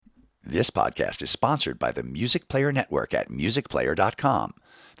This podcast is sponsored by the Music Player Network at musicplayer.com,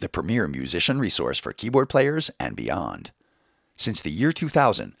 the premier musician resource for keyboard players and beyond. Since the year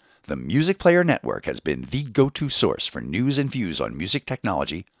 2000, the Music Player Network has been the go-to source for news and views on music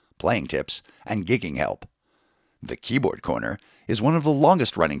technology, playing tips, and gigging help. The Keyboard Corner is one of the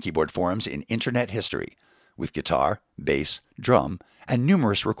longest-running keyboard forums in internet history, with guitar, bass, drum, and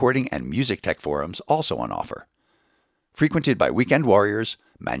numerous recording and music tech forums also on offer. Frequented by weekend warriors,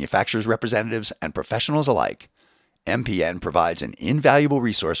 manufacturers' representatives, and professionals alike, MPN provides an invaluable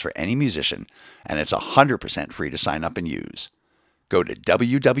resource for any musician, and it's 100% free to sign up and use. Go to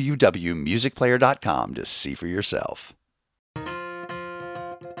www.musicplayer.com to see for yourself.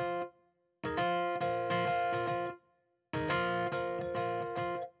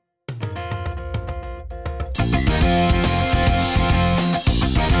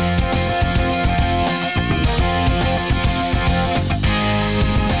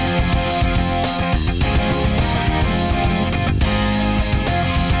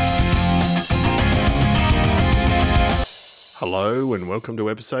 Hello and welcome to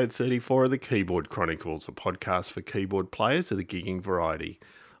episode 34 of the Keyboard Chronicles, a podcast for keyboard players of the gigging variety.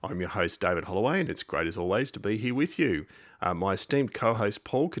 I'm your host David Holloway and it's great as always to be here with you. My esteemed co-host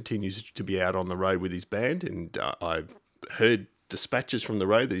Paul continues to be out on the road with his band and I've heard dispatches from the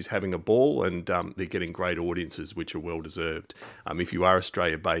road that he's having a ball and they're getting great audiences which are well deserved. If you are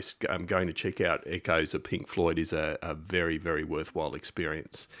Australia based, going to check out Echoes of Pink Floyd is a very, very worthwhile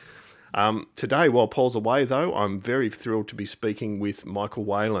experience. Today, while Paul's away, though, I'm very thrilled to be speaking with Michael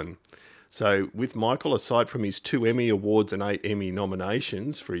Whalen. So, with Michael, aside from his 2 Emmy Awards and 8 Emmy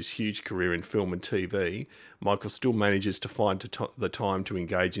nominations for his huge career in film and TV, Michael still manages to find the time to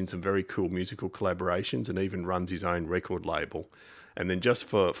engage in some very cool musical collaborations and even runs his own record label. And then just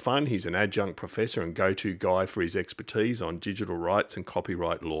for fun, he's an adjunct professor and go-to guy for his expertise on digital rights and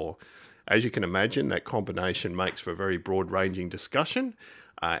copyright law. As you can imagine, that combination makes for a very broad-ranging discussion,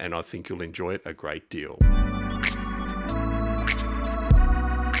 and I think you'll enjoy it a great deal.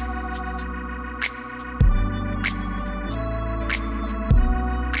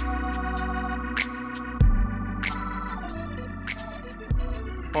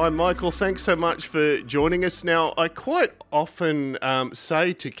 Hi, Michael. Thanks so much for joining us. Now, I quite often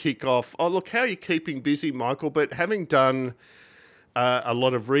say to kick off, oh, look, how are you keeping busy, Michael? But having done a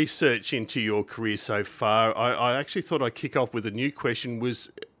lot of research into your career so far, I actually thought I'd kick off with a new question,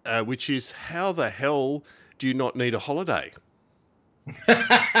 which is, how the hell do you not need a holiday?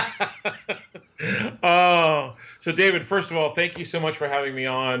 Oh, so David, first of all, thank you so much for having me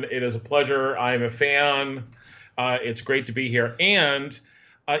on. It is a pleasure. I'm a fan. It's great to be here. And,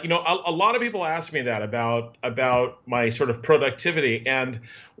 a lot of people ask me that about my sort of productivity. And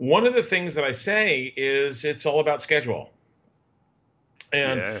one of the things that I say is it's all about schedule.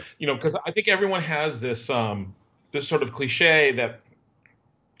 And, because I think everyone has this sort of cliche that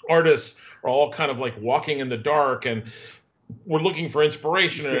artists are all kind of like walking in the dark and we're looking for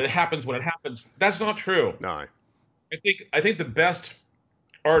inspiration and it happens when it happens. That's not true. No. I think the best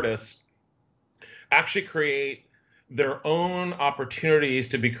artists actually create their own opportunities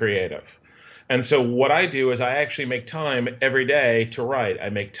to be creative. And so what I do is I actually make time every day to write. I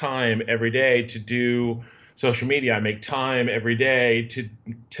make time every day to do social media. I make time every day to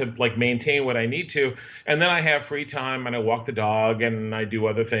like maintain what I need to. And then I have free time and I walk the dog and I do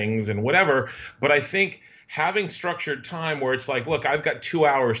other things and whatever. But I think having structured time where it's like, look, I've got 2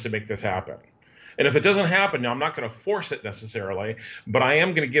 hours to make this happen. And if it doesn't happen, now I'm not going to force it necessarily, but I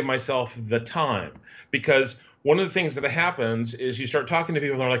am going to give myself the time. Because one of the things that happens is you start talking to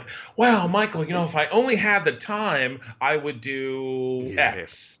people and they're like, well, Michael, if I only had the time, I would do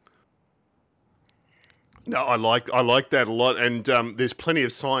X. No, I like that a lot, and there's plenty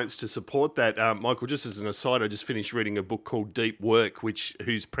of science to support that. Michael, just as an aside, I just finished reading a book called Deep Work,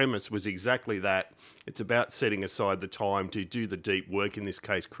 whose premise was exactly that. It's about setting aside the time to do the deep work, in this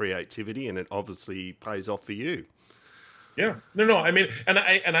case, creativity, and it obviously pays off for you. Yeah, no. I mean, and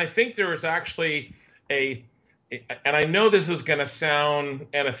I think there is actually and I know this is going to sound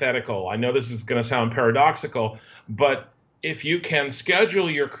antithetical. I know this is going to sound paradoxical, but if you can schedule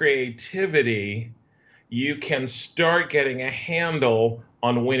your creativity, you can start getting a handle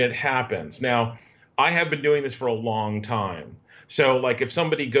on when it happens. Now, I have been doing this for a long time. So like if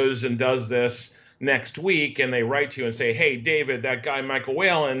somebody goes and does this next week and they write to you and say, hey, David, that guy Michael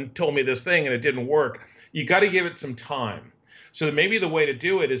Whalen told me this thing and it didn't work, you got to give it some time. So maybe the way to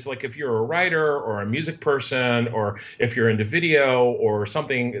do it is like if you're a writer or a music person or if you're into video or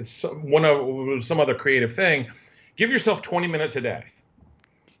something, some other creative thing, give yourself 20 minutes a day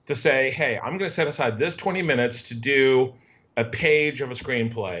to say, hey, I'm going to set aside this 20 minutes to do a page of a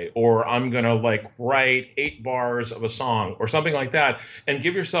screenplay, or I'm going to like write 8 bars of a song or something like that, and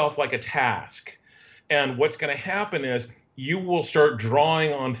give yourself like a task. And what's going to happen is you will start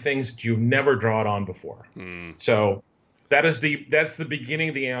drawing on things that you've never drawn on before. So that's the beginning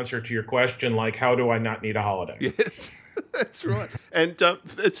of the answer to your question, like, how do I not need a holiday? Yes, that's right. And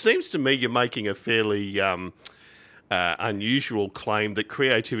it seems to me you're making a fairly unusual claim that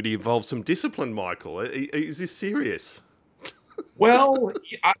creativity involves some discipline, Michael. Is this serious? Well,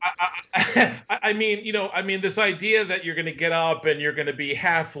 I mean, this idea that you're going to get up and you're going to be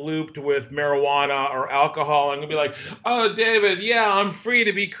half looped with marijuana or alcohol and be like, oh, David, yeah, I'm free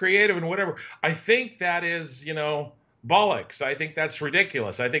to be creative and whatever. I think that is, bollocks. I think that's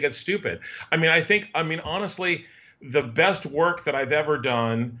ridiculous. I think it's stupid. Honestly, the best work that I've ever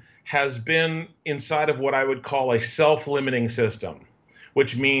done has been inside of what I would call a self-limiting system,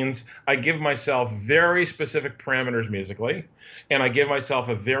 which means I give myself very specific parameters musically, and I give myself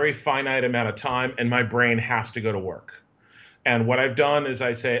a very finite amount of time, and my brain has to go to work. And what I've done is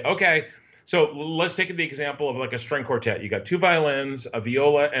I say, okay, so let's take the example of like a string quartet. You got 2 violins, a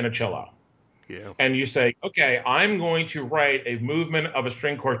viola, and a cello. Yeah. And you say, okay, I'm going to write a movement of a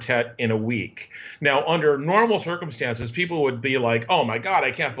string quartet in a week. Now, under normal circumstances, people would be like, oh my God,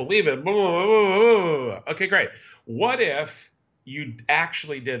 I can't believe it. Okay, great. What if you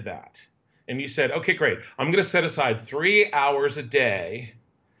actually did that? And you said, okay, great. I'm going to set aside 3 hours a day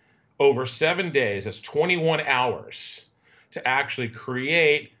over 7 days. That's 21 hours to actually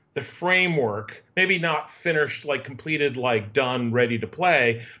create the framework, maybe not finished, like completed, like done, ready to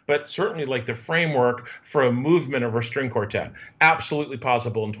play, but certainly like the framework for a movement of a string quartet. Absolutely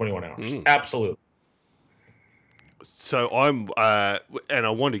possible in 21 hours. Absolutely. So and I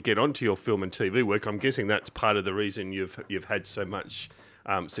want to get onto your film and TV work. I'm guessing that's part of the reason you've had so much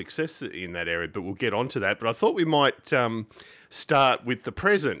success in that area, but we'll get onto that. But I thought we might start with the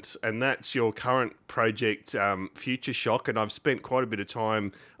present, and that's your current project, Future Shock. And I've spent quite a bit of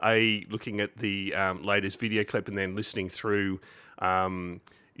time looking at the latest video clip and then listening through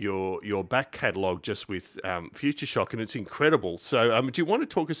your back catalogue just with Future Shock, and it's incredible. So do you want to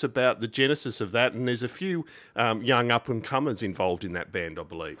talk us about the genesis of that? And there's a few young up-and-comers involved in that band, I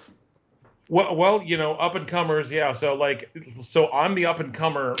believe. Well, up-and-comers, yeah. So I'm the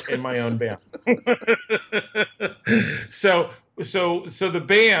up-and-comer in my own band. So the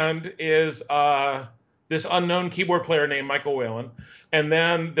band is this unknown keyboard player named Michael Whalen, and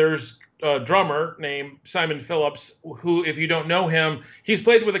then there's a drummer named Simon Phillips, who, if you don't know him, he's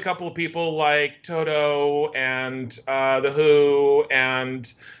played with a couple of people like Toto and The Who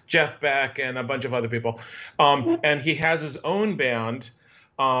and Jeff Beck and a bunch of other people. And he has his own band,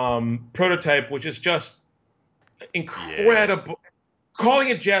 Prototype, which is just incredible. Yeah. Calling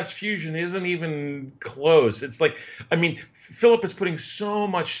it jazz fusion isn't even close. It's like, Philip is putting so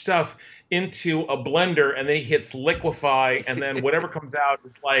much stuff into a blender, and then he hits liquefy, and then whatever comes out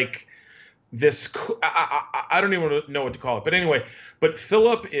is like this. I don't even know what to call it. But anyway,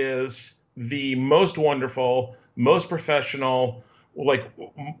 Philip is the most wonderful, most professional, like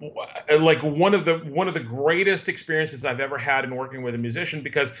one of the greatest experiences I've ever had in working with a musician,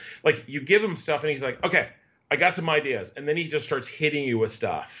 because like you give him stuff and he's like, okay, I got some ideas, and then he just starts hitting you with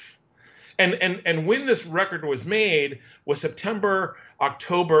stuff. And when this record was made was September,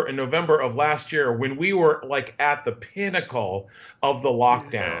 October, and November of last year, when we were like at the pinnacle of the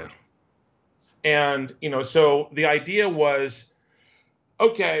lockdown. Yeah. And so the idea was,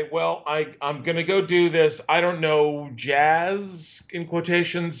 okay, well, I'm going to go do this, I don't know, jazz, in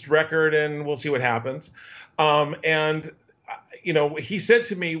quotations, record, and we'll see what happens. And he said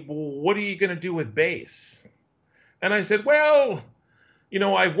to me, well, what are you going to do with bass? And I said, well,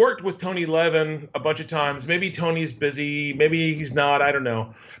 I've worked with Tony Levin a bunch of times. Maybe Tony's busy, maybe he's not, I don't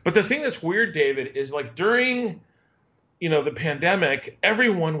know. But the thing that's weird, David, is like during, the pandemic,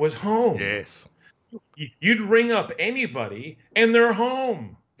 everyone was home. Yes. You'd ring up anybody and they're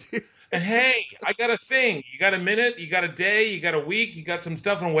home. And hey, I got a thing. You got a minute? You got a day? You got a week? You got some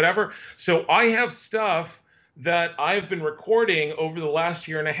stuff and whatever. So I have stuff that I've been recording over the last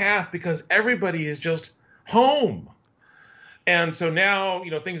year and a half because everybody is just home. And so now,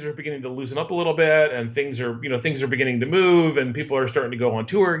 things are beginning to loosen up a little bit, and things are beginning to move, and people are starting to go on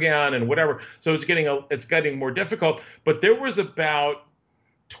tour again and whatever. So it's getting more difficult. But there was about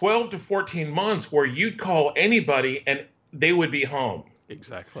 12 to 14 months where you'd call anybody and they would be home.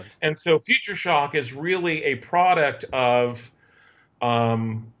 Exactly. And so Future Shock is really a product of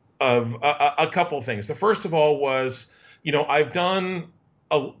a couple of things. The first of all was, I've done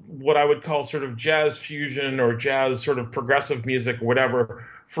what I would call sort of jazz fusion or jazz sort of progressive music or whatever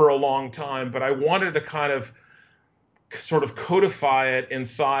for a long time, but I wanted to kind of sort of codify it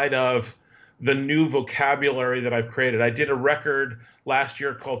inside of the new vocabulary that I've created. I did a record last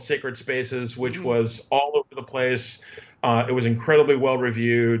year called Sacred Spaces, which was all over the place. It was incredibly well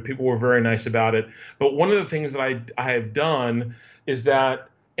reviewed. People were very nice about it. But one of the things that I have done is that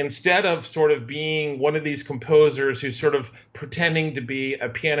instead of sort of being one of these composers who's sort of pretending to be a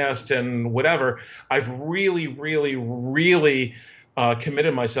pianist and whatever, I've really, really, really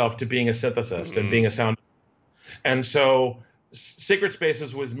committed myself to being a synthesist and being a sound. And so Sacred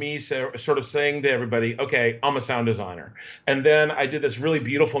Spaces was me sort of saying to everybody, okay, I'm a sound designer. And then I did this really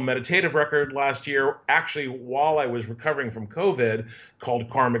beautiful meditative record last year, actually while I was recovering from COVID, called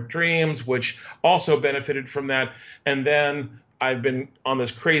Karmic Dreams, which also benefited from that. And then I've been on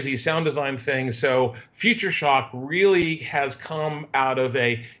this crazy sound design thing. So Future Shock really has come out of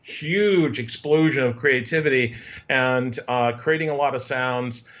a huge explosion of creativity and creating a lot of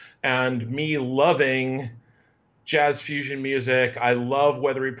sounds, and me loving jazz fusion music. I love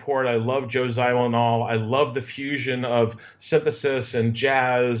Weather Report. I love Joe Zawinul. I love the fusion of synthesis and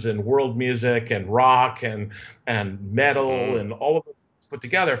jazz and world music and rock and metal and all of those things put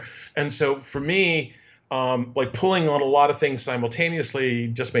together. And so for me, like pulling on a lot of things simultaneously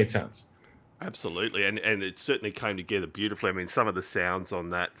just made sense. Absolutely, and it certainly came together beautifully. I mean, some of the sounds on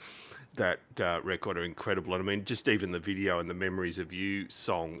that record are incredible. And I mean, just even the video and the Memories of You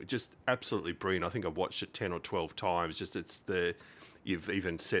song, just absolutely brilliant. I think I've watched it 10 or 12 times. Just you've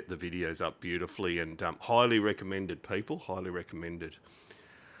even set the videos up beautifully, and highly recommended, people. Highly recommended.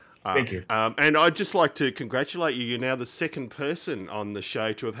 Thank you. And I'd just like to congratulate you. You're now the second person on the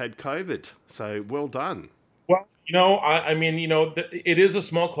show to have had COVID. So well done. Well, I mean, it is a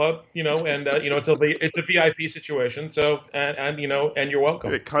small club, and it's a VIP situation. So, and you're welcome.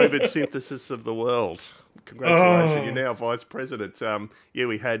 The COVID synthesis of the world. Congratulations, you're now vice president.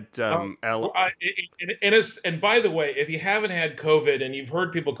 We had Al. And by the way, if you haven't had COVID and you've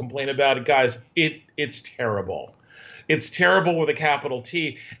heard people complain about it, guys, it's terrible. It's terrible with a capital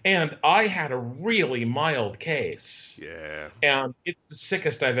T. And I had a really mild case. Yeah. And it's the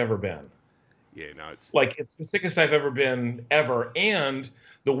sickest I've ever been. Yeah, no, it's the sickest I've ever been ever. And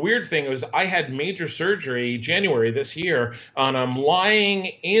the weird thing was I had major surgery January this year, and I'm lying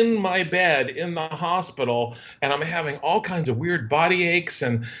in my bed in the hospital, and I'm having all kinds of weird body aches,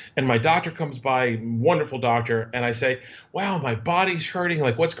 and my doctor comes by, wonderful doctor, and I say, wow, my body's hurting.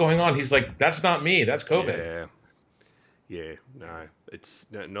 Like, what's going on? He's like, that's not me. That's COVID. Yeah, no, it's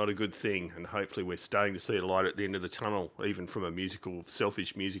not a good thing. And hopefully we're starting to see a light at the end of the tunnel, even from a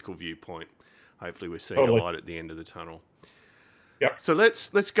selfish musical viewpoint. Hopefully we're seeing a light at the end of the tunnel. Yep. So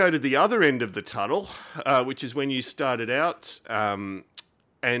let's go to the other end of the tunnel, which is when you started out.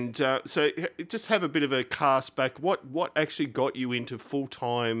 So just have a bit of a cast back. What actually got you into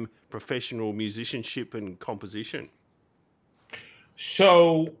full-time professional musicianship and composition?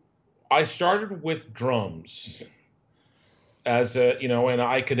 So I started with drums as and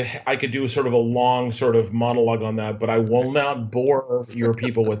I could do sort of a long sort of monologue on that, but I will not bore your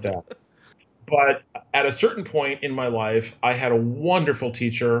people with that. But at a certain point in my life, I had a wonderful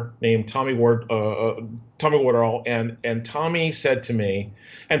teacher named Tommy Wardall, and Tommy said to me,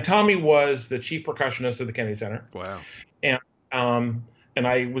 and Tommy was the chief percussionist at the Kennedy Center. Wow. And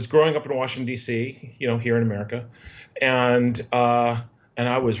I was growing up in Washington D.C., here in America, and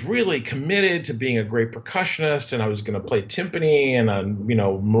I was really committed to being a great percussionist, and I was going to play timpani and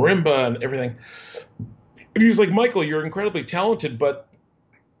marimba and everything. And he was like, Michael, you're incredibly talented, but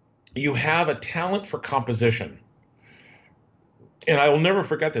you have a talent for composition. And I will never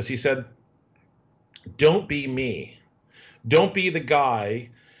forget this. He said, don't be me. Don't be the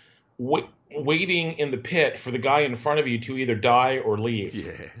guy waiting in the pit for the guy in front of you to either die or leave.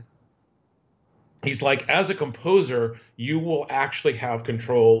 Yeah. He's like, as a composer, you will actually have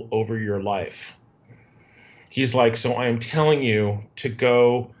control over your life. He's like, so I am telling you to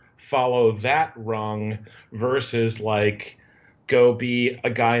go follow that rung versus like, go be a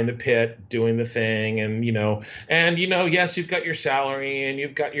guy in the pit doing the thing, and yes, you've got your salary and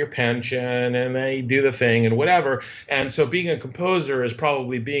you've got your pension and they do the thing and whatever. And so being a composer is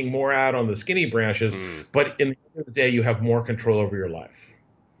probably being more out on the skinny branches, but in the end of the day, you have more control over your life.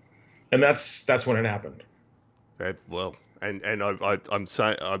 And that's when it happened. Well, and I'm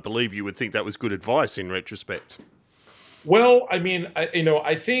saying, I believe you would think that was good advice in retrospect. Well, I mean,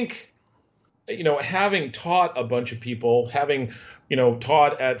 I think, having taught a bunch of people, having,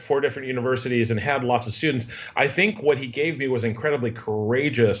 taught at 4 different universities and had lots of students, I think what he gave me was incredibly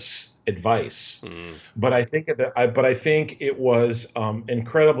courageous advice. But I think it was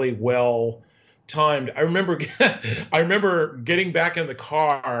incredibly well timed. I remember getting back in the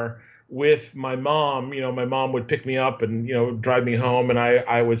car with my mom, my mom would pick me up and, drive me home. And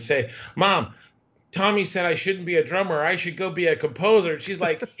I would say, Mom, Tommy said I shouldn't be a drummer. I should go be a composer. She's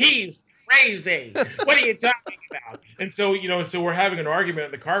like, he's crazy. What are you talking about? And so, so we're having an argument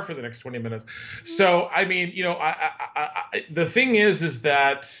in the car for the next 20 minutes. So, I mean, the thing is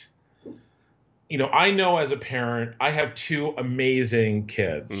that, I know as a parent, I have two amazing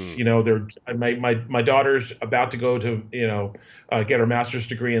kids. They're my daughter's about to go to get her master's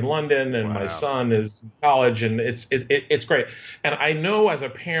degree in London, and my son is in college, and it's great. And I know as a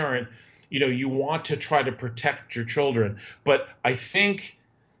parent, you want to try to protect your children, but I think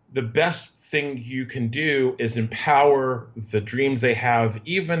the best thing you can do is empower the dreams they have,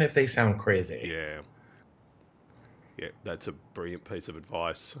 even if they sound crazy. Yeah, that's a brilliant piece of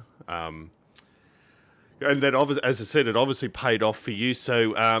advice. And that, obviously, as I said, it obviously paid off for you.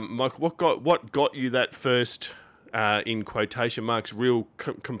 So, Michael, what got you that first, in quotation marks, real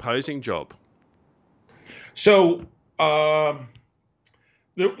composing job? So,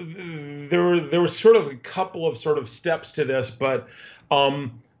 there was sort of a couple of sort of steps to this, but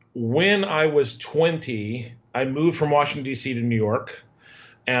when I was 20, I moved from Washington, D.C. to New York.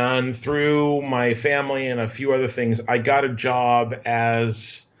 And through my family and a few other things, I got a job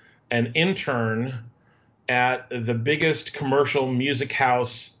as an intern at the biggest commercial music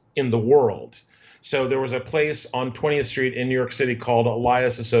house in the world. So there was a place on 20th Street in New York City called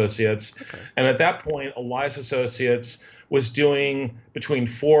Elias Associates. Okay. And at that point, Elias Associates was doing between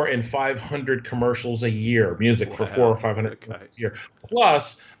 400 and 500 commercials a year, music for 400 or 500 a year.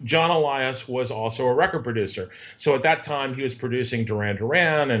 Plus, John Elias was also a record producer. So at that time, he was producing Duran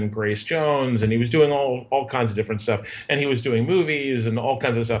Duran and Grace Jones, and he was doing all kinds of different stuff. And he was doing movies and all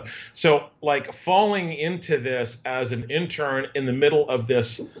kinds of stuff. So, like, falling into this as an intern in the middle of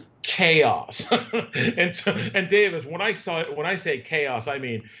this chaos. and Davis, when I say chaos, I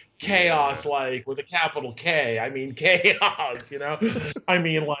mean chaos, like with a capital K. I mean chaos, I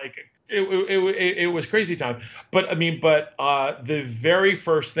mean, like it was crazy time. But the very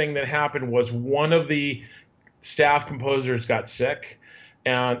first thing that happened was one of the staff composers got sick,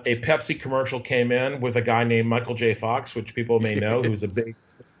 and a Pepsi commercial came in with a guy named Michael J. Fox, which people may know, who's a big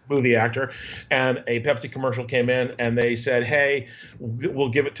movie actor, and a Pepsi commercial came in, and they said, hey, we'll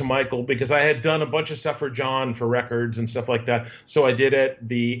give it to Michael, because I had done a bunch of stuff for John for records and stuff like that. So I did it.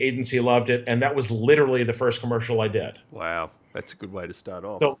 The agency loved it, and that was literally the first commercial I did. Wow, that's a good way to start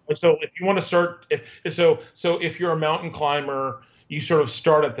off. So if you want to start, if you're a mountain climber, you sort of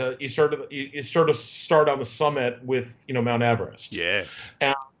start on the summit with Mount Everest. Yeah.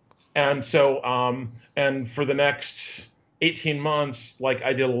 And so and for the next 18 months, like,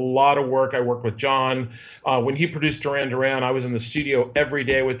 I did a lot of work. I worked with John. When he produced Duran Duran, I was in the studio every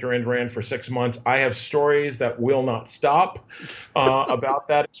day with Duran Duran for 6 months. I have stories that will not stop about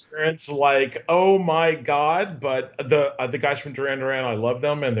that experience. Like, oh my God. But the guys from Duran Duran, I love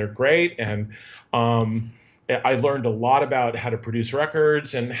them, and they're great. And I learned a lot about how to produce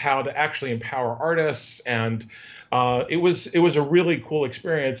records and how to actually empower artists. And it was a really cool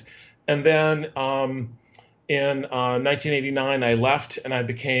experience. And then in 1989, I left and I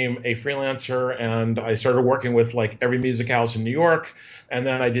became a freelancer, and I started working with like every music house in New York. And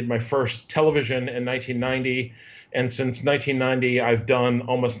then I did my first television in 1990. And since 1990, I've done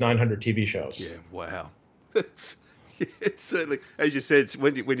almost 900 TV shows. Yeah, wow. It's certainly, as you said,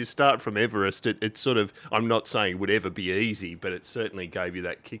 when you start from Everest, it's sort of, I'm not saying it would ever be easy, but it certainly gave you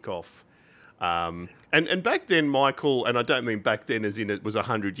that kickoff. And back then, Michael, and I don't mean back then as in it was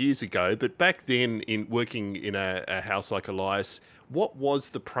 100 years ago, but back then in working in a house like Elias, what was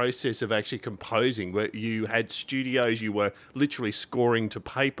the process of actually composing? Where you had studios, you were literally scoring to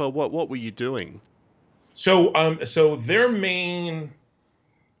paper. What were you doing? So their main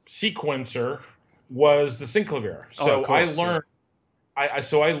sequencer was the synclavier. So I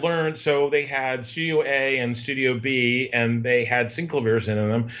learned. So they had Studio A and Studio B, and they had synclaviers in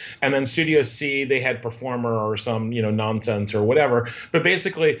them. And then Studio C, they had Performer or some, nonsense or whatever. But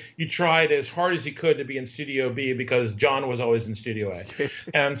basically, you tried as hard as you could to be in Studio B because John was always in Studio A.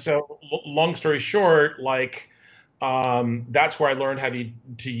 And so, long story short, that's where I learned how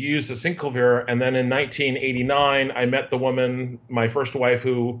to use the synclavier. And then in 1989, I met the woman, my first wife,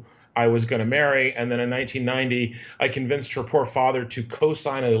 who I was going to marry. And then in 1990, I convinced her poor father to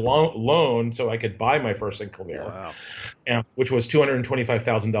co-sign a loan so I could buy my first synclavier. Wow. Which was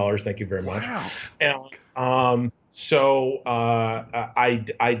 $225,000. Thank you very much. Wow. And so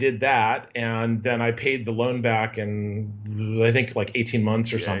I did that, and then I paid the loan back in, I think, like 18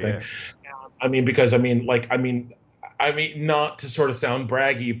 months or something. Yeah. Not to sort of sound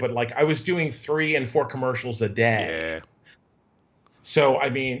braggy, but like I was doing 3 and 4 commercials a day. Yeah. So I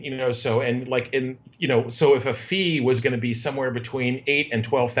mean, so and like in so if a fee was going to be somewhere between $8,000 and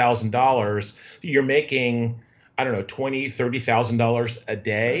 $12,000, you're making, I don't know, $20,000 to $30,000 a That's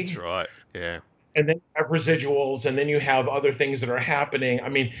day. right. Yeah. And then you have residuals, and then you have other things that are happening. I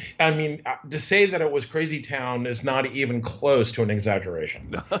mean, to say that it was Crazy Town is not even close to an exaggeration.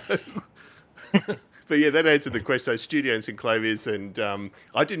 No. But yeah, that answered the question. So studios and claviers, and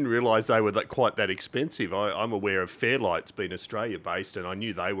I didn't realise they were quite that expensive. I'm aware of Fairlight's been Australia based, and I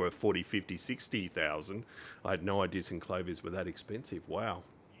knew they were 40, 50, 60,000. I had no idea St. Claviers were that expensive. Wow.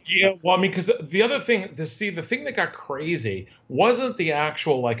 Yeah, well, I mean, because the other thing, the thing that got crazy wasn't the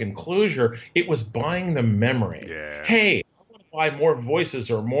actual like enclosure; it was buying the memory. Yeah. Hey, I want to buy more voices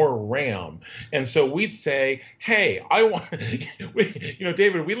or more RAM, and so we'd say, "Hey, I want,"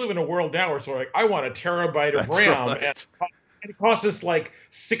 David, we live in a world now where it's like, "I want a terabyte of That's RAM," and right. it costs us like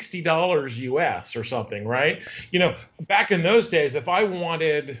 $60 US or something, right? Back in those days, if I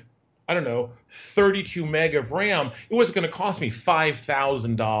wanted, I don't know, 32 meg of RAM, it was going to cost me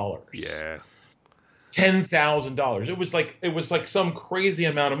 $5,000, Yeah. $10,000. It was like some crazy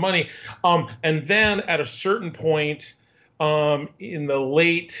amount of money. And then at a certain point, in the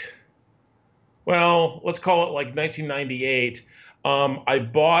late, well, let's call it like 1998. I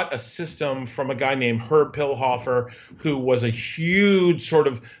bought a system from a guy named Herb Pillhofer, who was a huge sort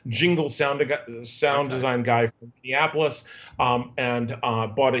of jingle sound Okay. design guy from Minneapolis, and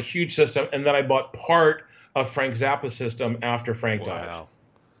bought a huge system. And then I bought part of Frank Zappa's system after Frank died. Wow.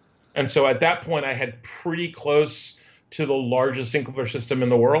 And so at that point, I had pretty close to the largest Sinclair system in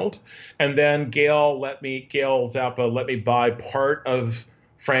the world. And then Gail Zappa let me buy part of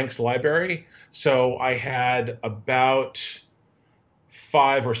Frank's library. So I had about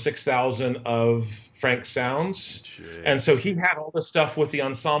 5 or 6 thousand of Frank's sounds. Shit. And so he had all the stuff with the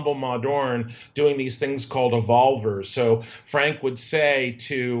Ensemble Modern doing these things called evolvers. So Frank would say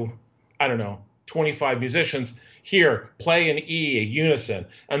to, I don't know, 25 musicians, here, play an E, a unison.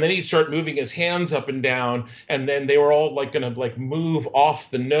 And then he'd start moving his hands up and down. And then they were all like going to like move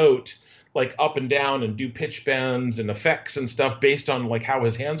off the note, like up and down, and do pitch bends and effects and stuff based on like how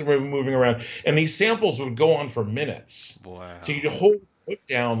his hands were moving around. And these samples would go on for minutes. So Wow. you'd hold the foot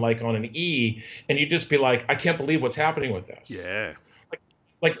down like on an E, and you'd just be like, I can't believe what's happening with this. Yeah.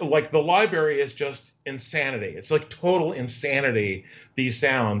 Like the library is just insanity. It's like total insanity, these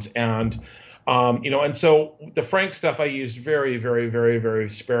sounds. And so the Frank stuff I used very, very, very, very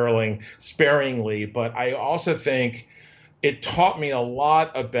sparingly, but I also think it taught me a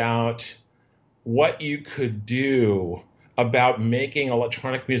lot about what you could do about making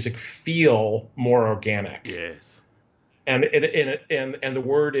electronic music feel more organic. Yes. And the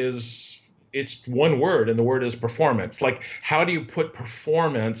word is, it's one word, and the word is performance. Like, how do you put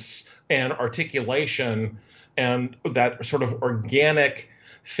performance and articulation and that sort of organic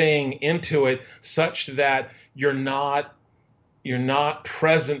thing into it such that you're not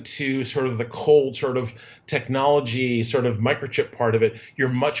present to sort of the cold sort of technology sort of microchip part of it. You're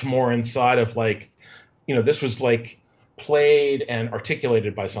much more inside of like, this was like played and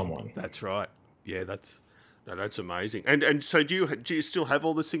articulated by someone. That's right. Yeah, that's amazing. And so do you still have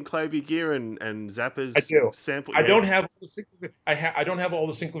all the Synclavier gear and I Zappa's do. sample? I Yeah. don't have all the I don't have all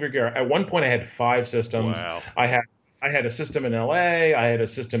the Synclavier gear. At one point, I had 5 systems. Wow. I had a system in LA, I had a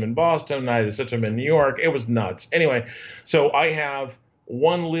system in Boston, I had a system in New York. It was nuts. Anyway, so I have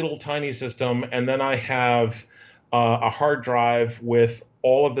one little tiny system, and then I have a hard drive with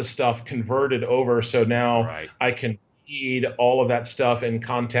all of the stuff converted over. So now Great. I can feed all of that stuff in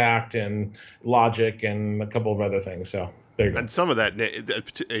Contact and Logic and a couple of other things. So there you go. And some of that, the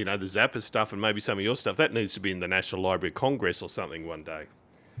Zappa stuff and maybe some of your stuff, that needs to be in the National Library of Congress or something one day.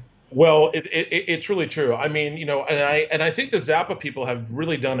 Well, it's really true. I mean, and I think the Zappa people have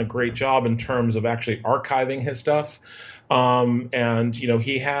really done a great job in terms of actually archiving his stuff. And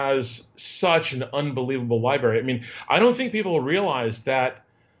he has such an unbelievable library. I mean, I don't think people realize that,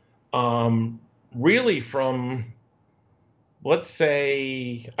 really from, let's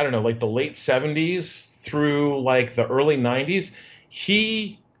say, I don't know, like the late 70s through like the early 90s,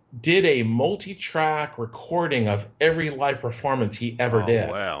 he did a multi-track recording of every live performance he ever Oh, did.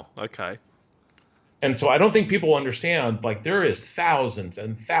 wow. Okay. And so I don't think people understand, like, there is thousands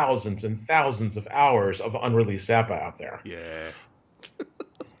and thousands and thousands of hours of unreleased Zappa out there. Yeah.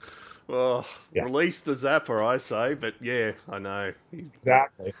 Well, Yeah, release the Zappa, I say, but yeah, I know.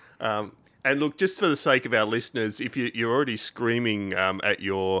 exactly. And look, just for the sake of our listeners, if you're already screaming at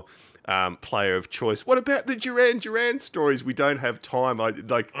your player of choice, what about the Duran stories? We don't have time. Uh,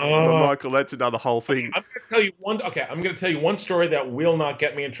 Michael, that's another whole thing. I'm going to tell you one. Okay, I'm going to tell you one story that will not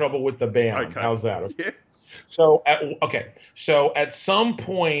get me in trouble with the band. Okay. How's that? Yeah. So at some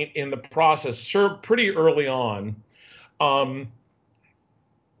point in the process, sure, pretty early on, um,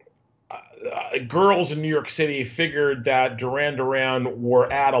 girls in New York City figured that Duran Duran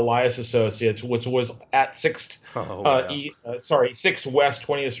were at Elias Associates, which was at Oh, wow. 6 West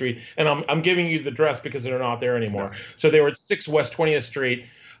 20th Street, and I'm giving you the address because they're not there anymore. No. So they were at 6 West 20th Street,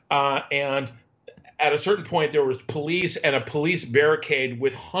 and at a certain point there was police and a police barricade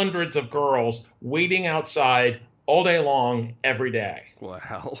with hundreds of girls waiting outside all day long every day.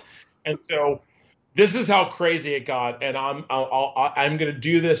 Wow. And so this is how crazy it got, and I'm going to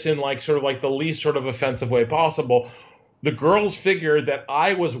do this in like sort of like the least sort of offensive way possible. The girls figured that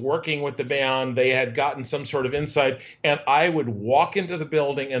I was working with the band. They had gotten some sort of insight, and I would walk into the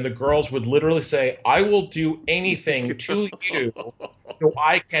building, and the girls would literally say, "I will do anything to you so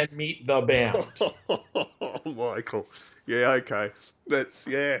I can meet the band." Michael. Yeah, okay. That's,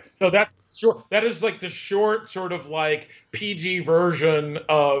 yeah. So that's short. That is like the short, sort of like PG version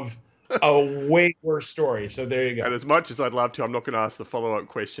of a way worse story. So there you And go. as much as I'd love to, I'm not going to ask the follow-up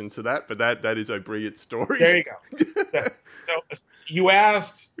questions to that, but that is a brilliant story. There you go. So you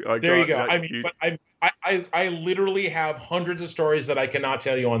asked. I There you got go. that. I mean, but I literally have hundreds of stories that I cannot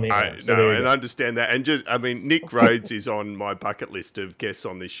tell you on the air. So No, there you and go. I understand that. And just, I mean, Nick Rhodes is on my bucket list of guests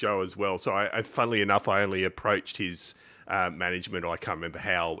on this show as well. So funnily enough, I only approached his management. I can't remember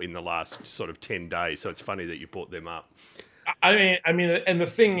how in the last sort of 10 days. So it's funny that you brought them up. I mean, and the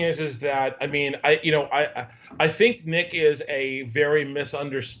thing is that I mean, I think Nick is a very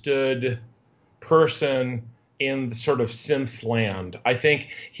misunderstood person in the sort of synth land. I think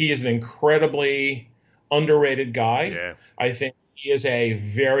he is an incredibly underrated guy. Yeah. I think he is a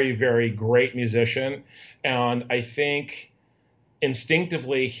very, very great musician, and I think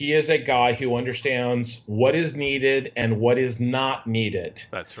instinctively he is a guy who understands what is needed and what is not needed.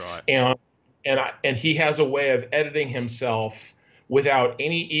 That's right. And he has a way of editing himself without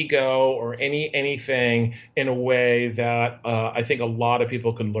any ego or anything in a way that I think a lot of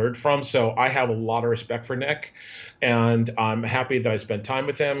people can learn from. So I have a lot of respect for Nick, and I'm happy that I spent time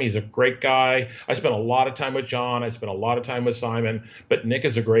with him. He's a great guy. I spent a lot of time with John. I spent a lot of time with Simon, but Nick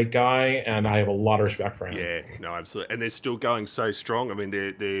is a great guy, and I have a lot of respect for him. Yeah, no, absolutely. And they're still going so strong. I mean,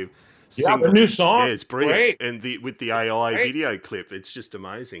 they're yeah, the new song. Yeah, it's brilliant. Great. And with the AI Great. video clip, it's just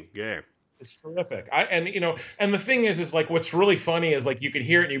amazing. Yeah. It's terrific. And the thing is like what's really funny is like you could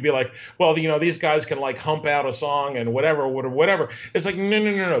hear it and you'd be like, well, these guys can like hump out a song and whatever. It's like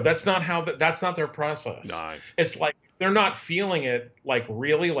no. That's not that's not their process. No. It's like they're not feeling it like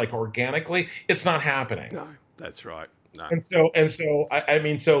really like organically. It's not happening. No, that's right. No. And so I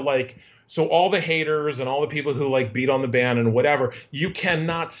mean so all the haters and all the people who like beat on the band and whatever, you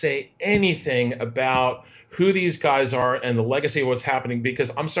cannot say anything about who these guys are and the legacy of what's happening, because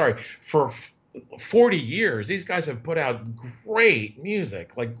I'm sorry, for 40 years, these guys have put out great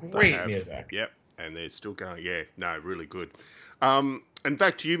music, like great music. Yep, and they're still going. Yeah, no, really good. And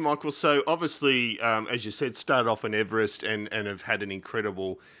back to you, Michael. So obviously, as you said, started off in Everest and have had an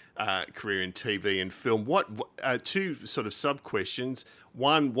incredible career in TV and film. What two sort of sub questions?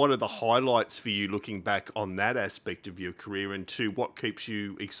 One, what are the highlights for you looking back on that aspect of your career? And two, what keeps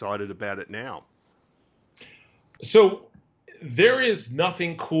you excited about it now? So there is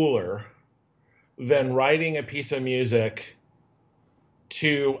nothing cooler than writing a piece of music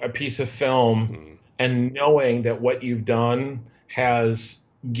to a piece of film and knowing that what you've done has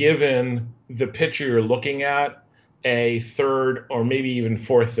given the picture you're looking at a third or maybe even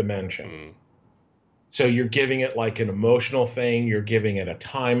fourth dimension. So you're giving it like an emotional thing, you're giving it a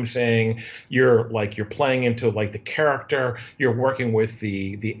time thing, you're playing into like the character, you're working with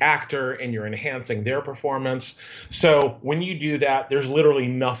the actor and you're enhancing their performance. So when you do that, there's literally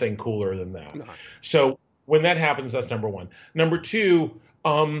nothing cooler than that. No. So when that happens, that's number one. Number two,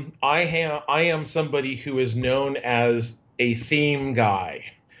 I am somebody who is known as a theme guy.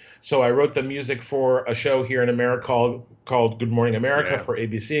 So I wrote the music for a show here in America called Good Morning America for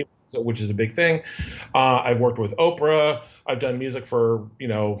ABC, which is a big thing. I've worked with Oprah. I've done music for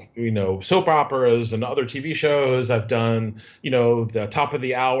soap operas and other TV shows. I've done the top of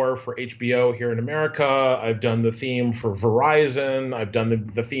the hour for HBO here in America. I've done the theme for Verizon. I've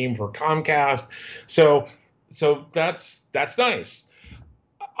done the theme for Comcast. So that's nice.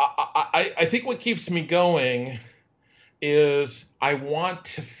 I think what keeps me going is I want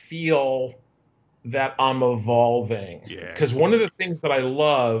to feel that I'm evolving. Because one of the things that I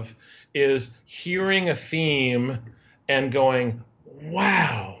love is hearing a theme and going,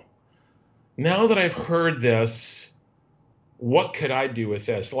 wow, now that I've heard this, what could I do with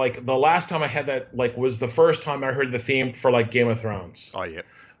this? Like the last time I had that, like, was the first time I heard the theme for like Game of Thrones. Oh, yeah.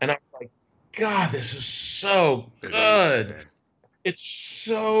 And I was like, God, this is so It is. good. It's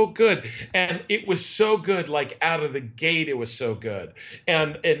so good, and it was so good. Like out of the gate, it was so good,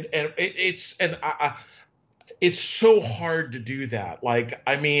 and it's and it's so hard to do that. Like,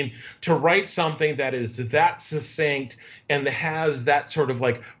 I mean, to write something that is that succinct and has that sort of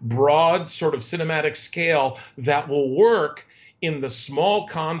like broad sort of cinematic scale that will work in the small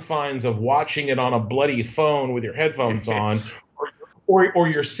confines of watching it on a bloody phone with your headphones on, Yes. or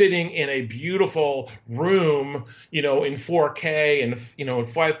you're sitting in a beautiful room, in 4K and in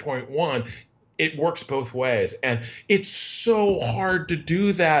 5.1. It works both ways, and it's so hard to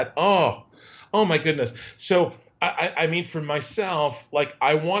do that. Oh my goodness. So I mean, for myself, like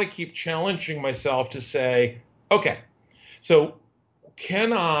I want to keep challenging myself to say, okay, so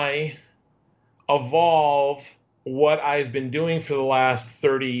can I evolve what I've been doing for the last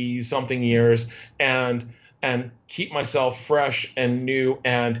 30 something years and keep myself fresh and new,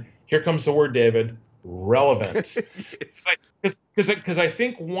 and here comes the word, David, relevant. Yes. Because I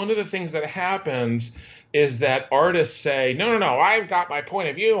think one of the things that happens is that artists say, no, no, no, I've got my point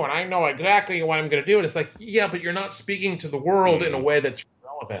of view and I know exactly what I'm going to do. And it's like, yeah, but you're not speaking to the world in a Mm. way that's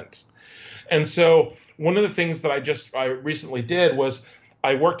relevant. And so one of the things that I recently did was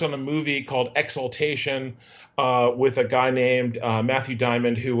I worked on a movie called Exaltation with a guy named Matthew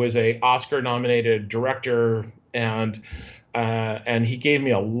Diamond, who was a Oscar-nominated director, and he gave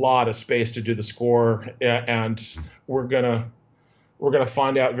me a lot of space to do the score, and we're gonna we're gonna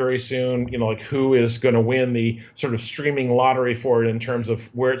find out very soon, like who is gonna win the sort of streaming lottery for it in terms of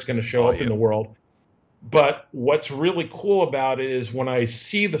where it's gonna show Oh, up in yeah. the world. But what's really cool about it is when I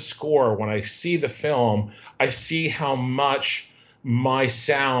see the score, when I see the film, I see how much my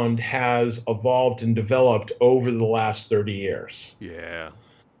sound has evolved and developed over the last 30 years. Yeah.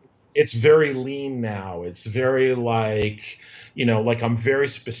 It's very lean now. It's very like I'm very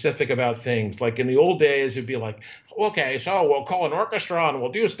specific about things. Like in the old days, it'd be like, okay, so we'll call an orchestra and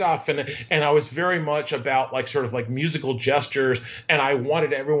we'll do stuff, and I was very much about like sort of like musical gestures, and I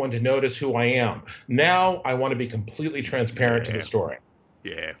wanted everyone to notice who I am. Now I want to be completely transparent to the Yeah. story.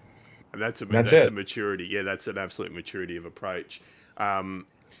 Yeah. And that's That's a it. maturity. Yeah, that's an absolute maturity of approach. Um,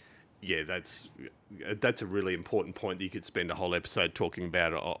 yeah, that's a really important point that you could spend a whole episode talking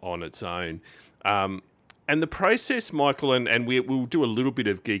about on its own. Um, and the process, Michael, and we'll do a little bit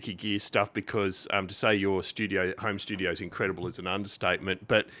of geeky gear stuff because to say your home studio is incredible is an understatement.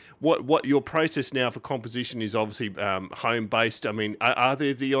 But what your process now for composition is obviously home based. I mean, are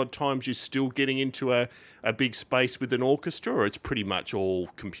there the odd times you're still getting into a big space with an orchestra, or it's pretty much all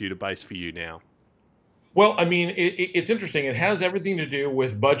computer based for you now? Well, I mean, it's interesting. It has everything to do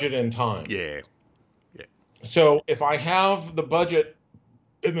with budget and time. Yeah, yeah, So if I have the budget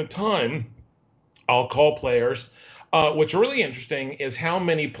and the time, I'll call players. What's really interesting is how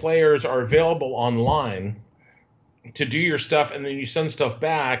many players are available online to do your stuff, and then you send stuff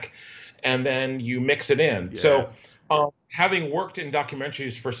back, and then you mix it in. yeah. So, having worked in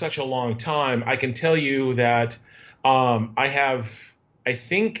documentaries for such a long time, I can tell you that I have, I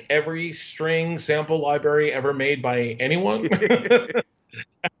think, every string sample library ever made by anyone.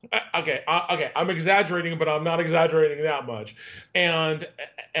 Okay, I'm exaggerating, but I'm not exaggerating that much. And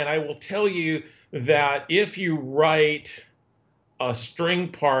and I will tell you that if you write a string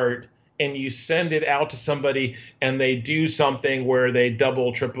part and you send it out to somebody and they do something where they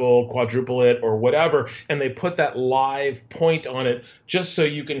double, triple, quadruple it or whatever, and they put that live point on it just so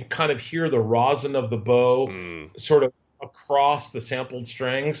you can kind of hear the rosin of the bow Mm, sort of across the sampled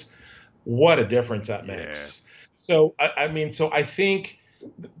strings, what a difference that yeah, makes. So I think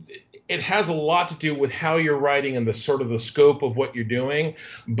it has a lot to do with how you're writing and the sort of the scope of what you're doing.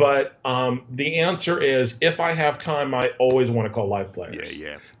 But the answer is, if I have time, I always want to call live yeah, players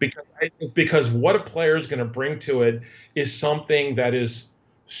yeah. because what a player is going to bring to it is something that is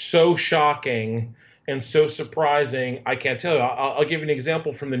so shocking and so surprising. I can't tell you. I'll give you an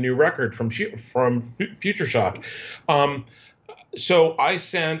example from the new record from Future Shock. Um, so I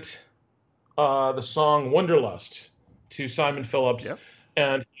sent the song Wonderlust to Simon Phillips, Yep.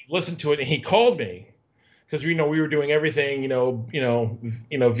 and he listened to it, and he called me because we were doing everything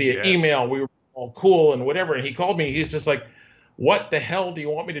via Yeah. email. We were all cool and whatever, and he called me. He's just like, "What the hell do you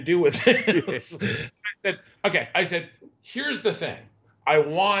want me to do with Yeah. this?" I said, "Okay." I said, "Here's the thing. I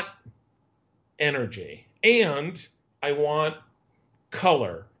want energy, and I want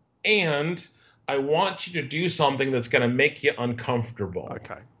color, and I want you to do something that's going to make you uncomfortable."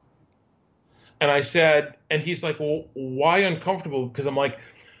 Okay. And I said, and he's like, "Well, why uncomfortable?" Because I'm like,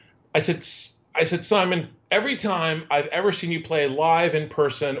 I said, Simon, every time I've ever seen you play live in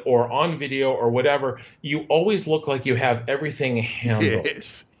person or on video or whatever, you always look like you have everything handled.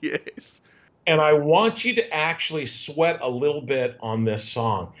 Yes. Yes. and I want you to actually sweat a little bit on this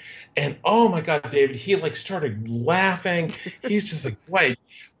song. And oh my God, David, he like started laughing. He's just like, wait,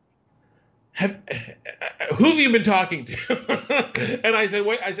 have who have you been talking to? And I said,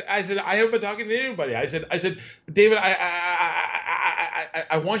 wait, I haven't been talking to anybody. I said, David,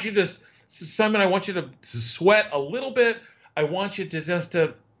 I want you to, Simon, I want you to sweat a little bit. I want you to just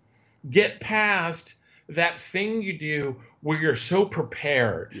to get past that thing you do where you're so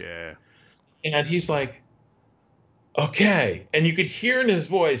prepared. Yeah. And he's like, okay. And you could hear in his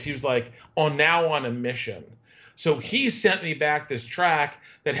voice, he was like, now on a mission. So he sent me back this track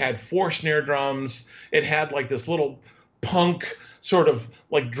that had 4 snare drums. It had like this little punk sort of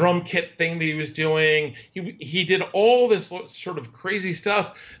like drum kit thing that he was doing. He did all this sort of crazy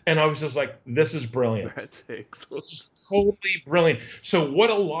stuff. And I was just like, this is brilliant. That's excellent. It's just totally brilliant. So what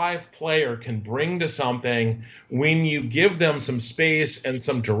a live player can bring to something when you give them some space and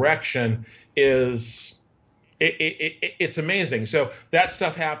some direction is it's amazing. So that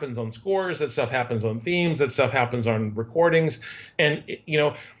stuff happens on scores, that stuff happens on themes, that stuff happens on recordings. And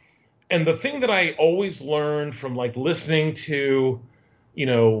and the thing that I always learned from like listening to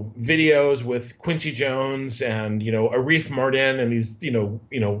videos with Quincy Jones and Arif Mardin and these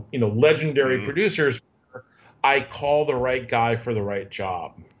legendary producers, I call the right guy for the right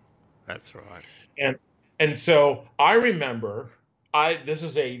job. That's right. And so I remember, this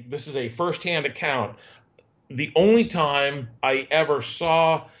is a firsthand account. The only time I ever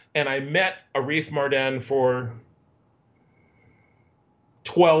saw and I met Arif Mardin for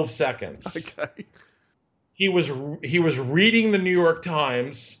 12 seconds. Okay. He was reading the New York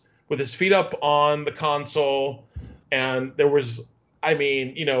Times with his feet up on the console, and there was,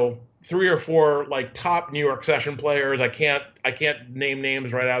 3 or 4 like top New York session players. I can't name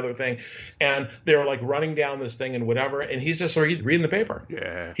names right out of the thing, and they're like running down this thing and whatever, and he's just sort of reading the paper.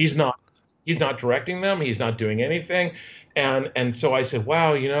 Yeah. He's not directing them. He's not doing anything. And so I said,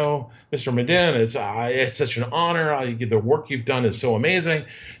 wow, Mr. Medin, it's such an honor. The work you've done is so amazing.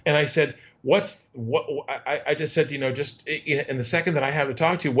 And I said, I just said, just in the second that I have to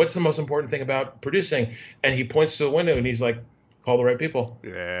talk to you, what's the most important thing about producing? And he points to the window and he's like, call the right people.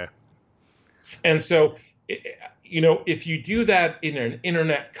 Yeah. And so, if you do that in an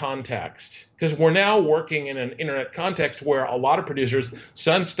internet context, because we're now working in an internet context where a lot of producers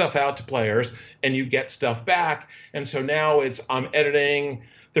send stuff out to players and you get stuff back. And so now I'm editing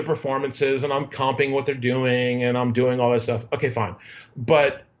the performances and I'm comping what they're doing and I'm doing all that stuff. Okay, fine.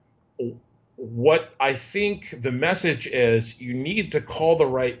 But what I think the message is, you need to call the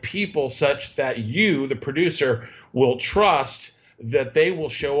right people such that you, the producer, will trust that they will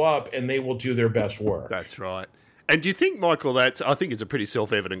show up and they will do their best work. That's right. And do you think, Michael, I think it's a pretty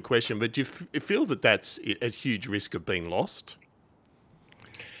self-evident question, but do you feel that that's a huge risk of being lost?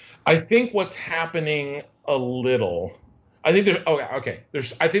 I think what's happening a little, I think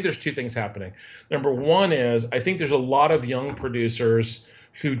I think there's 2 things happening. Number one is I think there's a lot of young producers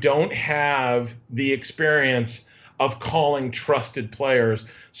who don't have the experience of calling trusted players.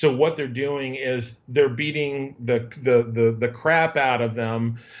 So what they're doing is they're beating the crap out of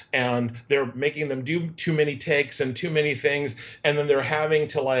them, and they're making them do too many takes and too many things, and then they're having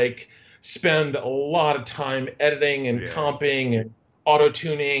to like spend a lot of time editing and comping and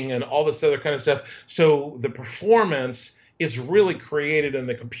auto-tuning and all this other kind of stuff. So the performance is really created in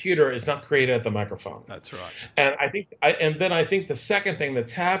the computer. It's not created at the microphone. That's right. And I think the second thing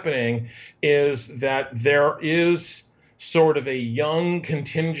that's happening is that there is sort of a young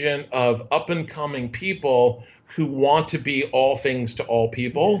contingent of up and coming people who want to be all things to all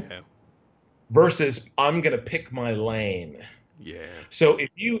people, versus I'm going to pick my lane. Yeah. So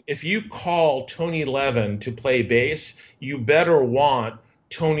if you call Tony Levin to play bass, you better want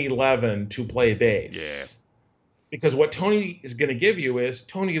Tony Levin to play bass. Yeah. Because what Tony is going to give you is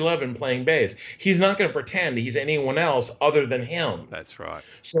Tony Levin playing bass. He's not going to pretend he's anyone else other than him. That's right.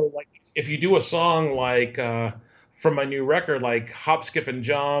 So, like, if you do a song like from my new record, like Hop, Skip, and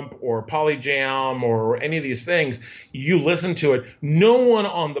Jump or Poly Jam or any of these things, you listen to it. No one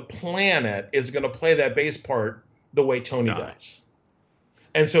on the planet is going to play that bass part the way Tony does.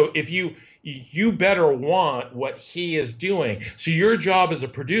 And so, if you better want what he is doing. So your job as a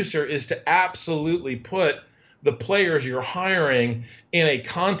producer is to absolutely put the players you're hiring in a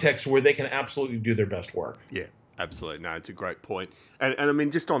context where they can absolutely do their best work. Yeah, Absolutely. No, it's a great point. And I mean,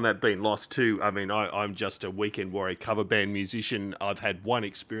 just on that being lost too, I mean, I'm just a weekend warrior cover band musician. I've had one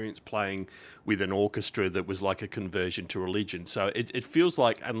experience playing with an orchestra that was like a conversion to religion. So it feels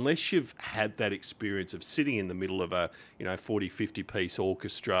like unless you've had that experience of sitting in the middle of a, 40, 50 piece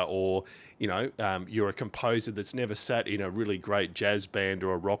orchestra, or, you're a composer that's never sat in a really great jazz band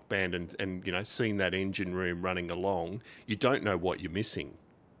or a rock band and seen that engine room running along, you don't know what you're missing.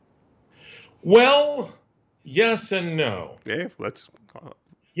 Well, yes and no. Yeah, let's.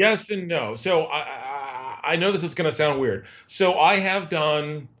 Yes and no. So I know this is going to sound weird. So I have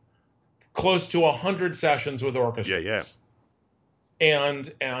done close to 100 sessions with orchestras. Yeah.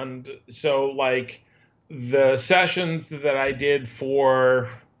 And so like the sessions that I did for,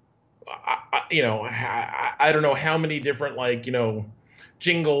 I don't know how many different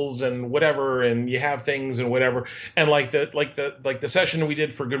jingles and whatever, and you have things and whatever, and like the session we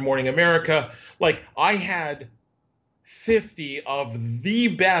did for Good Morning America, like I had 50 of the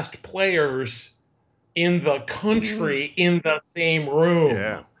best players in the country in the same room.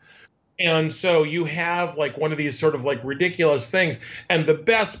 Yeah. And so you have like one of these sort of like ridiculous things. And the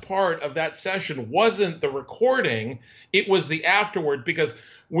best part of that session wasn't the recording, it was the afterward. Because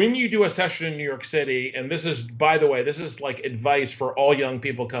when you do a session in New York City, and this is, by the way, this is like advice for all young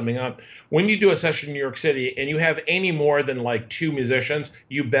people coming up. When you do a session in New York City and you have any more than like 2 musicians,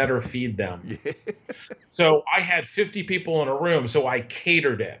 you better feed them. So I had 50 people in a room, so I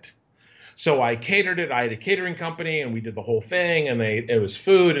catered it. I had a catering company, and we did the whole thing, and it was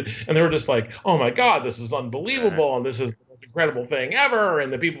food, and they were just like, oh my God, this is unbelievable, and this is the most incredible thing ever,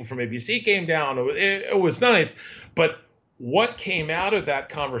 and the people from ABC came down. It was nice. But what came out of that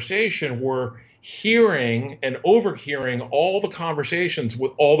conversation were hearing and overhearing all the conversations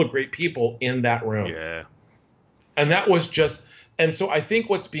with all the great people in that room. Yeah. And that was just... And so I think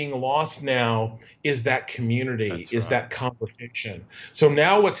what's being lost now is that community, that conversation. So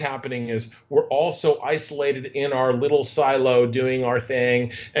now what's happening is we're all so isolated in our little silo doing our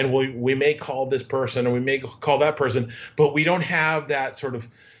thing, and we may call this person and we may call that person, but we don't have that sort of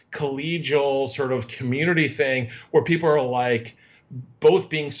collegial sort of community thing where people are like both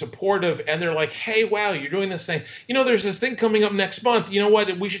being supportive, and they're like, hey, wow, you're doing this thing. There's this thing coming up next month. You know what?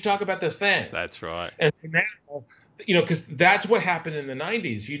 We should talk about this thing. That's right. And so now... because that's what happened in the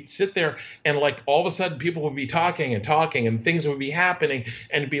 90s. You'd sit there and like all of a sudden people would be talking and things would be happening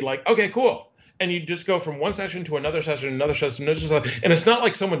and be like, okay, cool. And you'd just go from one session to another session, another session, another session. And it's not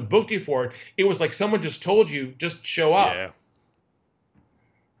like someone booked you for it. It was like someone just told you, just show up.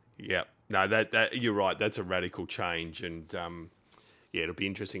 Yeah. No, that you're right. That's a radical change. And it'll be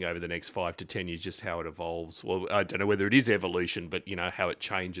interesting over the next 5 to 10 years just how it evolves. Well, I don't know whether it is evolution, but how it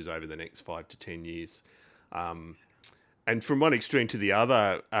changes over the next 5 to 10 years. And from one extreme to the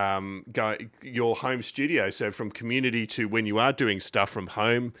other, your home studio. So from community to when you are doing stuff from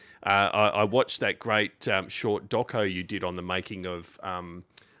home, I watched that great short doco you did on the making of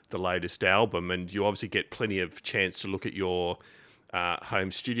the latest album, and you obviously get plenty of chance to look at your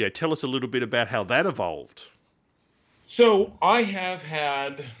home studio. Tell us a little bit about how that evolved. So I have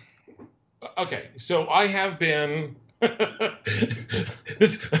been...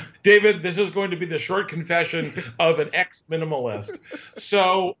 David, this is going to be the short confession of an ex-minimalist.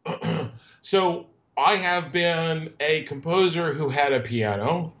 So I have been a composer who had a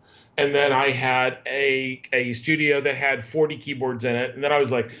piano, and then I had a studio that had 40 keyboards in it, and then I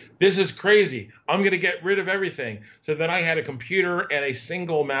was like, this is crazy. I'm going to get rid of everything. So then I had a computer and a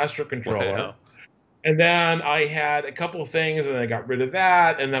single master controller. Wow. And then I had a couple of things, and I got rid of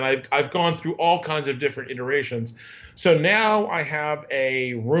that. And then I've gone through all kinds of different iterations. So now I have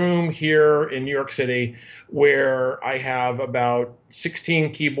a room here in New York City where I have about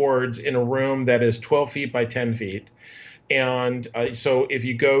 16 keyboards in a room that is 12 feet by 10 feet. And so if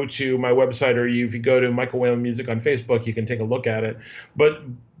you go to my website, or if you go to Michael Whalen Music on Facebook, you can take a look at it. But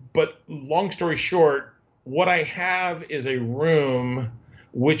long story short, what I have is a room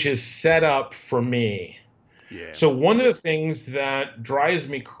which is set up for me. Yeah. So one of the things that drives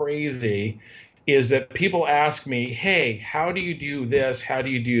me crazy is that people ask me, hey, how do you do this? How do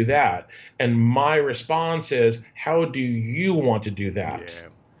you do that? And my response is, how do you want to do that? Yeah.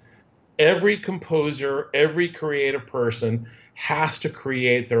 Every composer, every creative person has to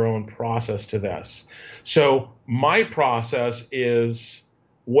create their own process to this. So my process is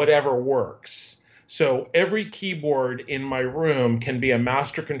whatever works. So every keyboard in my room can be a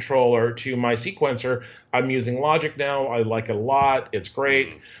master controller to my sequencer. I'm using Logic now. I like it a lot. It's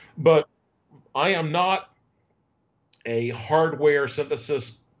great. But I am not a hardware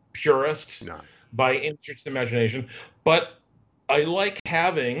synthesis purist by any stretch of the imagination. But I like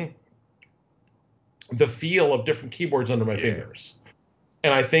having the feel of different keyboards under my Yeah. fingers.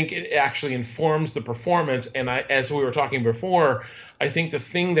 And I think it actually informs the performance. And as we were talking before, I think the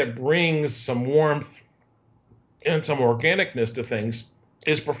thing that brings some warmth and some organicness to things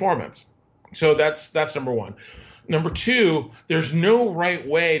is performance. So that's number one. Number two, there's no right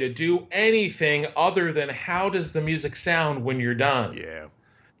way to do anything other than how does the music sound when you're done. Yeah.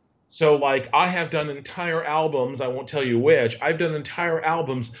 So, like, I have done entire albums, I won't tell you which, I've done entire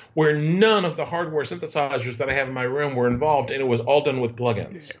albums where none of the hardware synthesizers that I have in my room were involved, and it was all done with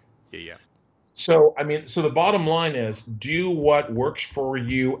plugins. Yeah. So, I mean, so the bottom line is do what works for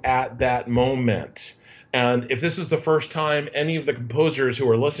you at that moment. And if this is the first time any of the composers who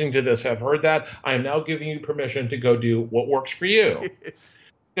are listening to this have heard that, I am now giving you permission to go do what works for you.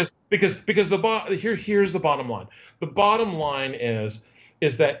 Yes. Because here's the bottom line. The bottom line is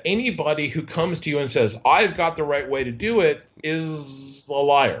that anybody who comes to you and says, I've got the right way to do it, is a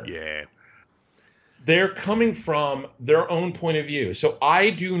liar. Yeah. They're coming from their own point of view. So I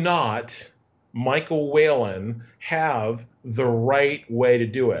do not, Michael Whalen, have the right way to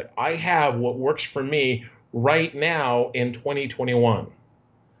do it. I have what works for me right now in 2021.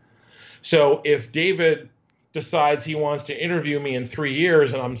 So if David decides he wants to interview me in 3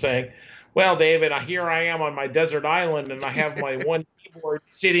 years and I'm saying, well, David, here I am on my desert island and I have my one keyboard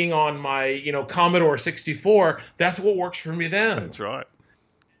sitting on my, Commodore 64, that's what works for me then. That's right.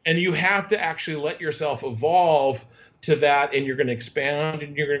 And you have to actually let yourself evolve to that, and you're going to expand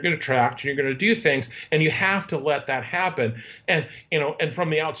and you're going to attract and you're going to do things, and you have to let that happen. And and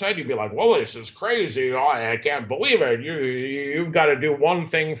from the outside you'd be like, well, this is crazy, I can't believe it, you've got to do one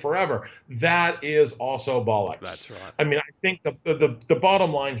thing forever. That is also bollocks. That's right. I mean, I think the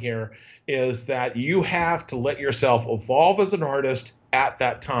bottom line here is that you have to let yourself evolve as an artist at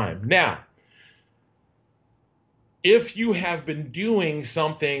that time. Now, if you have been doing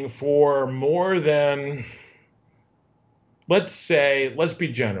something for more than, let's be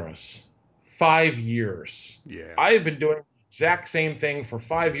generous, 5 years. Yeah. I've been doing the exact same thing for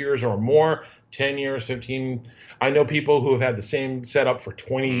 5 years or more, 10 years, 15. I know people who have had the same setup for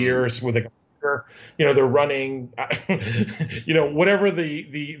 20 years with a computer. They're running, whatever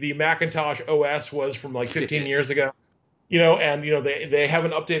the Macintosh OS was from like 15 years ago. They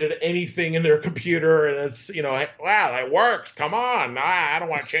haven't updated anything in their computer, and it's, wow, that works. Come on. I don't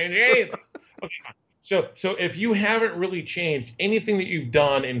want to change anything. Okay. So if you haven't really changed anything that you've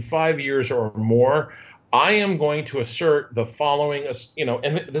done in 5 years or more, I am going to assert the following,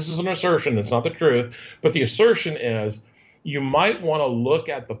 and this is an assertion, it's not the truth, but the assertion is you might want to look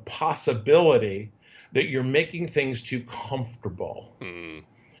at the possibility that you're making things too comfortable.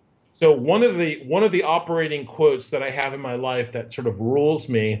 So one of the operating quotes that I have in my life that sort of rules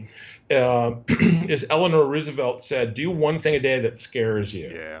me is Eleanor Roosevelt said, "Do one thing a day that scares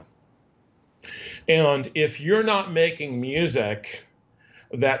you." Yeah. And if you're not making music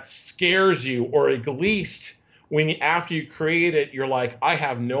that scares you, or at least after you create it, you're like, I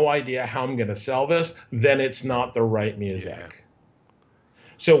have no idea how I'm going to sell this, then it's not the right music. Yeah.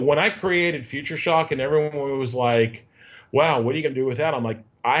 So when I created Future Shock and everyone was like, wow, what are you going to do with that? I'm like,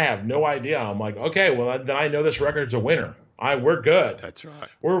 I have no idea. I'm like, okay, well, then I know this record's a winner. We're good. That's right.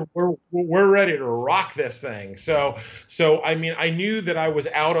 We're ready to rock this thing. So I mean, I knew that I was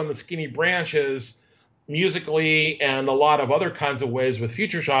out on the skinny branches musically and a lot of other kinds of ways with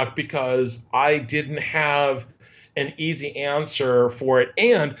Future Shock because I didn't have an easy answer for it.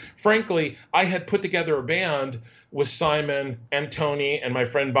 And frankly, I had put together a band with Simon and Tony and my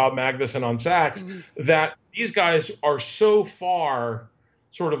friend Bob Magnuson on sax that these guys are so far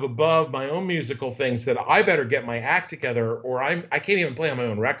sort of above my own musical things that I better get my act together or I can't even play on my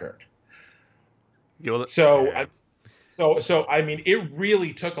own record. So I mean, it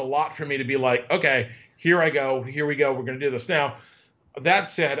really took a lot for me to be like, okay, here we go, we're going to do this. Now, that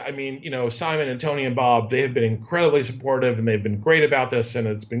said, I mean, Simon and Tony and Bob, they have been incredibly supportive and they've been great about this and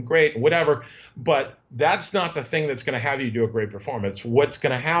it's been great and whatever, but that's not the thing that's going to have you do a great performance. What's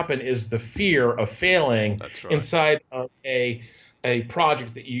going to happen is the fear of failing inside of a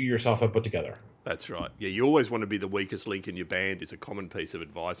project that you yourself have put together. That's right. Yeah, you always want to be the weakest link in your band is a common piece of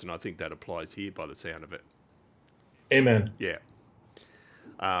advice, and I think that applies here by the sound of it. Amen. Yeah.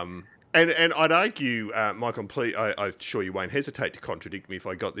 And I'd argue, Michael, I'm sure you won't hesitate to contradict me if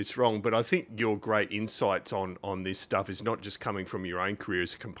I got this wrong, but I think your great insights on this stuff is not just coming from your own career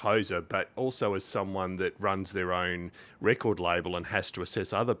as a composer, but also as someone that runs their own record label and has to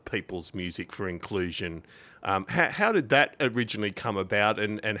assess other people's music for inclusion. How did that originally come about,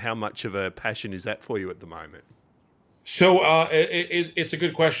 and how much of a passion is that for you at the moment? So it's a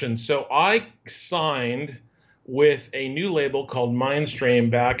good question. So I signed with a new label called Mindstream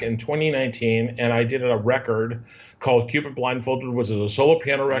back in 2019, and I did a record called Cupid Blindfolded, which is a solo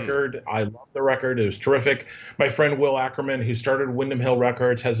piano record. I love the record. It was terrific. My friend Will Ackerman, who started Windham Hill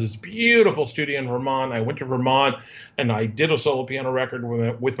Records, has this beautiful studio in Vermont. I went to Vermont and I did a solo piano record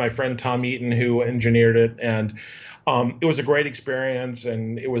with my friend Tom Eaton, who engineered it. And it was a great experience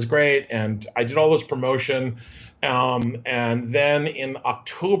and it was great. And I did all this promotion. And then in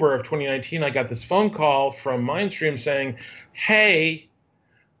October of 2019, I got this phone call from Mindstream saying, "Hey,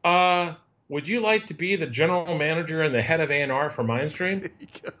 would you like to be the general manager and the head of A&R for Mindstream?"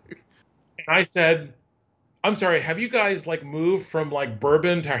 And I said, "I'm sorry, have you guys like moved from like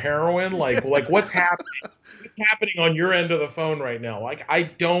bourbon to heroin? Like what's happening? What's happening on your end of the phone right now? Like, I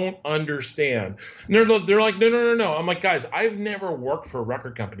don't understand." And they're like, no. I'm like, "Guys, I've never worked for a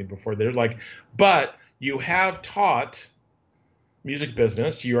record company before." They're like, "But you have taught music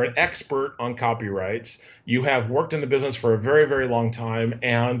business. You're an expert on copyrights. You have worked in the business for a very, very long time,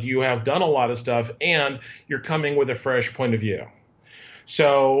 and you have done a lot of stuff, and you're coming with a fresh point of view."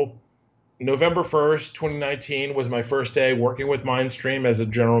 So November 1st, 2019 was my first day working with Mindstream as a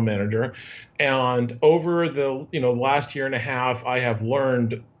general manager. And over the last year and a half, I have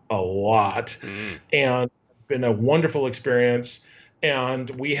learned a lot. And it's been a wonderful experience. And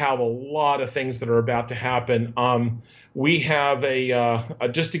we have a lot of things that are about to happen. We have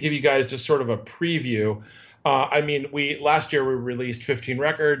just to give you guys just sort of a preview. We last year we released 15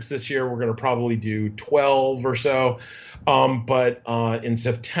 records. This year we're going to probably do 12 or so. But in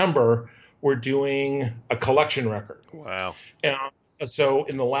September, we're doing a collection record. Wow. And so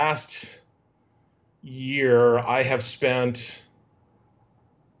in the last year, I have spent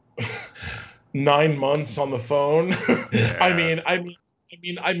 9 months on the phone. Yeah.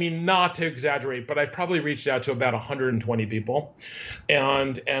 I mean, not to exaggerate, but I've probably reached out to about 120 people,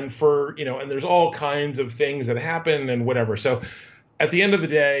 and for and there's all kinds of things that happen and whatever. So at the end of the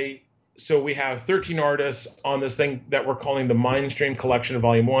day, so we have 13 artists on this thing that we're calling the Mindstream Collection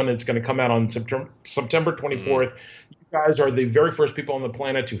Volume 1. It's going to come out on September 24th. You guys are the very first people on the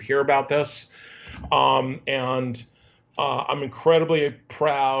planet to hear about this. And I'm incredibly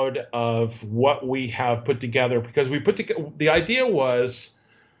proud of what we have put together, because the idea was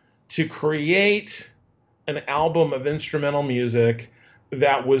to create an album of instrumental music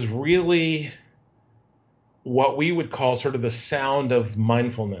that was really what we would call sort of the sound of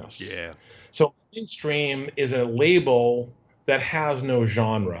mindfulness. Yeah. So Mainstream is a label that has no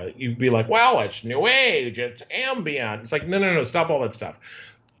genre. You'd be like, "Well, it's new age, it's ambient." It's like, no, stop all that stuff.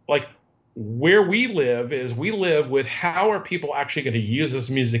 Like, where we live with how are people actually going to use this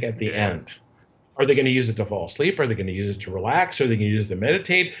music at the end? Are they going to use it to fall asleep? Are they going to use it to relax? Are they going to use it to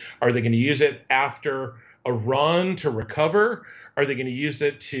meditate? Are they going to use it after a run to recover? Are they going to use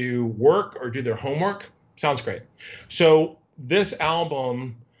it to work or do their homework? Sounds great. So this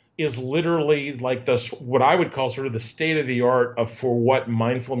album is literally like this, what I would call sort of the state of the art for what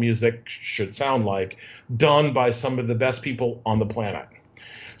mindful music should sound like, done by some of the best people on the planet.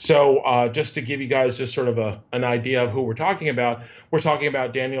 So just to give you guys just sort of an idea of who we're talking about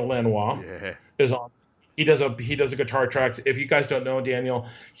Daniel Lanois. Yeah. Is on. He does a guitar track. If you guys don't know Daniel,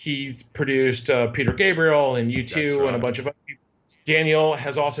 he's produced Peter Gabriel and U2 and a bunch of other people. Daniel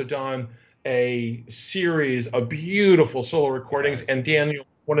has also done a series of beautiful solo recordings, Yes. and Daniel,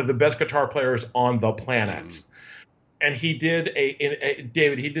 one of the best guitar players on the planet. And he did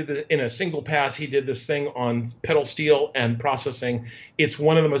David, he did in a single pass, he did this thing on pedal steel and processing. It's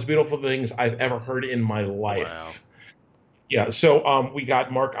one of the most beautiful things I've ever heard in my life. Wow. Yeah, so we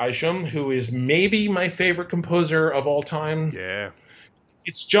got Mark Isham, who is maybe my favorite composer of all time. Yeah.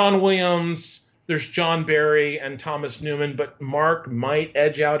 It's John Williams, there's John Barry and Thomas Newman, but Mark might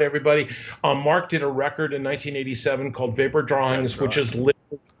edge out everybody. Mark did a record in 1987 called Vapor Drawings, That's right.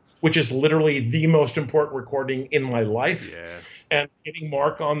 which is literally the most important recording in my life. Yeah. And getting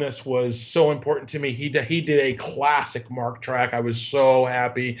Mark on this was so important to me. He did a classic Mark track. I was so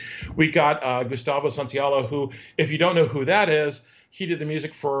happy. We got Gustavo Santiago, who, if you don't know who that is, he did the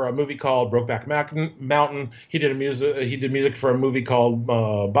music for a movie called Brokeback Mountain. He did music for a movie called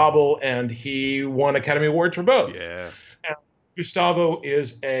Babel, and he won Academy Awards for both. Yeah. And Gustavo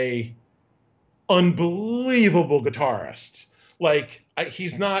is a unbelievable guitarist. Like,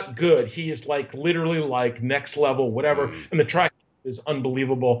 he's not good. He's like literally like next level, whatever. And the track is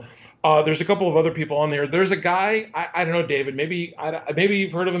unbelievable. There's a couple of other people on there. There's a guy, I don't know, David, maybe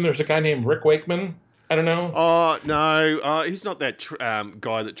you've heard of him. There's a guy named Rick Wakeman. I don't know. Oh, no. He's not that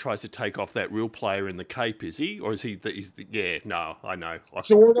guy that tries to take off that real player in the Cape, is he? Or is he? Yeah, no, I know.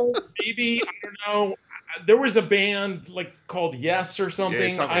 Sort of, maybe, I don't know. There was a band like called Yes or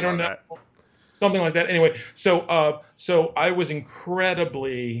something. Yeah, something I don't like know. that. something like that. Anyway, so I was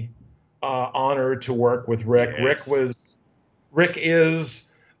incredibly honored to work with Rick. Yes. Rick is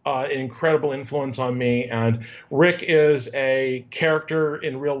an incredible influence on me, and Rick is a character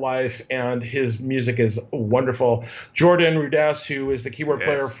in real life, and his music is wonderful. Jordan Rudess, who is the keyboard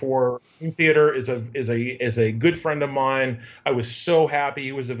player Yes. for Dream Theater, is a good friend of mine. I was so happy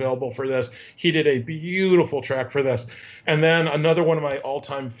he was available for this. He did a beautiful track for this, and then another one of my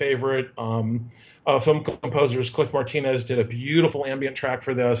all-time favorite. Film composers, Cliff Martinez, did a beautiful ambient track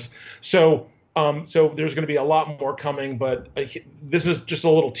for this. So there's going to be a lot more coming, but this is just a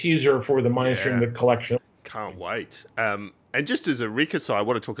little teaser for the Mindstream, Yeah. the collection. Can't wait. And just as a Rick aside, I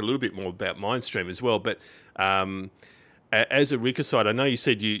want to talk a little bit more about Mindstream as well. But as a Rick aside, I know you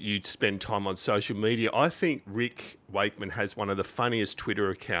said you spend time on social media. I think Rick Wakeman has one of the funniest Twitter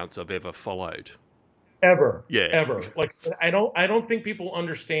accounts I've ever followed. Yeah. Ever. Like I don't think people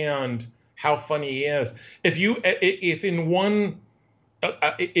understand how funny he is. If in one,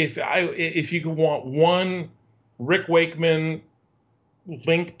 if you want one Rick Wakeman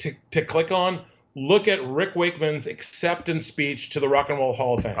link to click on, look at Rick Wakeman's acceptance speech to the Rock and Roll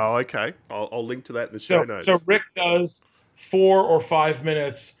Hall of Fame. Oh, okay. I'll link to that in the show notes. So Rick does 4 or 5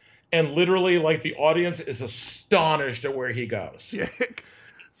 minutes, and literally, like, the audience is astonished at where he goes. Yeah.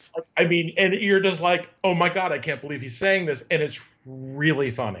 I mean, and you're just like, oh my God, I can't believe he's saying this. And it's really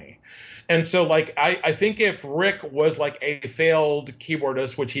funny. And so, like, I think if Rick was like a failed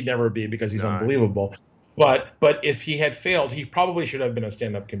keyboardist, which he'd never be because he's unbelievable, but if he had failed, he probably should have been a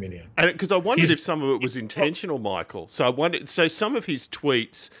stand-up comedian. And because I wondered if some of it was intentional, Michael. So I wondered. So some of his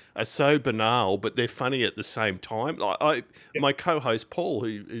tweets are so banal, but they're funny at the same time. My co-host Paul,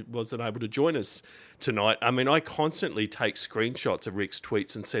 who wasn't able to join us tonight, I mean, I constantly take screenshots of Rick's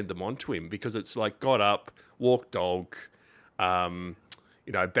tweets and send them on to him because it's like, got up, walked dog,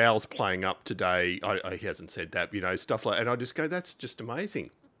 Bow's playing up today. He hasn't said that, stuff like, and I just go, that's just amazing.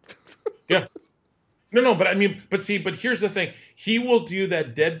 Yeah. No, but I mean, but here's the thing. He will do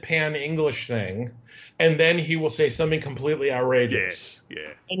that deadpan English thing, and then he will say something completely outrageous. Yes,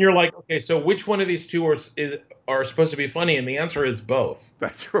 yeah. And you're like, okay, so which one of these two are supposed to be funny? And the answer is both.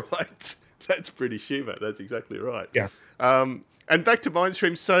 That's right. That's British humour. That's exactly right. Yeah. And back to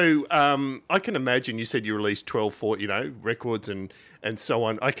Mindstream. So I can imagine you said you released 12 records and so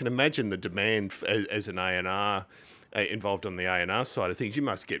on. I can imagine the demand as an A&R involved on the A&R side of things. You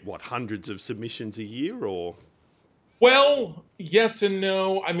must get, hundreds of submissions a year or? Well, yes and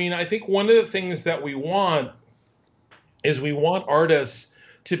no. I mean, I think one of the things that we want is we want artists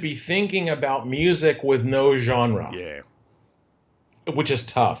to be thinking about music with no genre. Yeah. Which is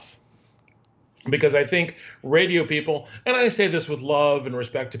tough. Because I think radio people, and I say this with love and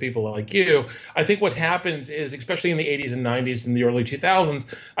respect to people like you, I think what happens is, especially in the 80s and 90s and the early 2000s,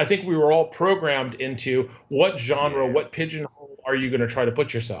 I think we were all programmed into what genre, what pigeonhole are you going to try to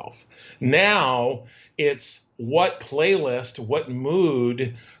put yourself? Now it's what playlist, what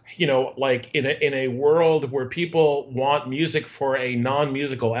mood, like in a world where people want music for a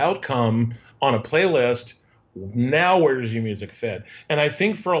non-musical outcome on a playlist. Now where does your music fit? And I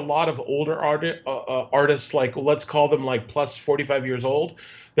think for a lot of older artists, like, let's call them like plus 45 years old,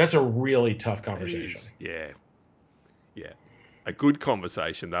 that's a really tough conversation. Yeah. A good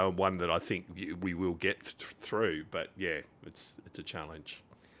conversation, though, one that I think we will get through. But yeah, it's a challenge.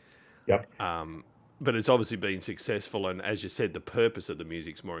 Yep. But it's obviously been successful, and as you said, the purpose of the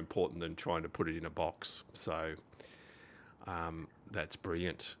music's more important than trying to put it in a box. So that's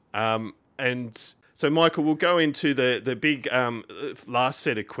brilliant. So, Michael, we'll go into the big last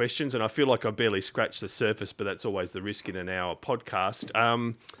set of questions, and I feel like I barely scratched the surface, but that's always the risk in an hour podcast.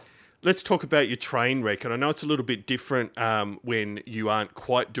 Let's talk about your train wreck, and I know it's a little bit different when you aren't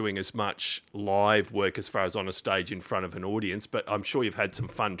quite doing as much live work as far as on a stage in front of an audience, but I'm sure you've had some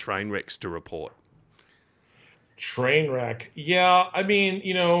fun train wrecks to report. Train wreck. Yeah, I mean,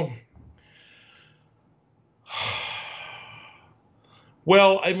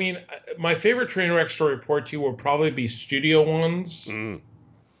 well, I mean, my favorite train wrecks to report to will probably be studio ones. Mm.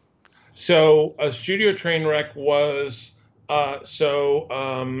 So a studio train wreck was Maurice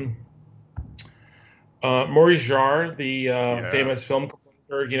Jarre, the famous film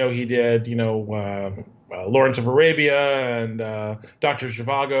composer. He did Lawrence of Arabia and Dr.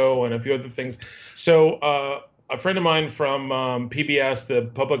 Zhivago and a few other things. So a friend of mine from PBS, the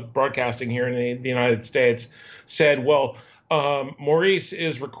public broadcasting here in the United States, said, well, Maurice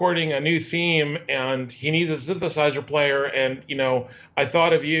is recording a new theme and he needs a synthesizer player. And, I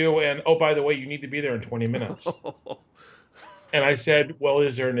thought of you, and, oh, by the way, you need to be there in 20 minutes. And I said, well,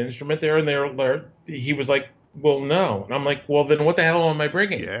 is there an instrument there? And he was like, well, no. And I'm like, well, then what the hell am I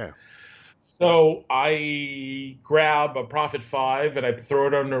bringing? Yeah. So I grab a Prophet 5 and I throw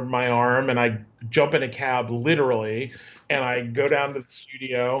it under my arm and I jump in a cab literally and I go down to the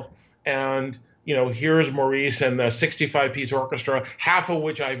studio and here's Maurice and the 65-piece orchestra, half of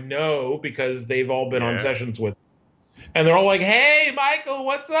which I know because they've all been on Yeah. sessions with. And they're all like, "Hey, Michael,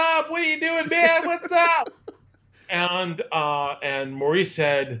 what's up? What are you doing, man? What's up?" And Maurice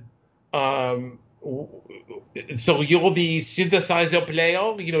said, um, "So you're the synthesizer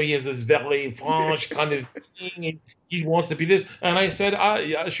player? He has this very French kind of thing, and he wants to be this." And I said,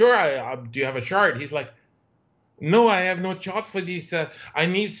 "Yeah, sure. Do you have a chart?" He's like, "No, I have no chart for this. I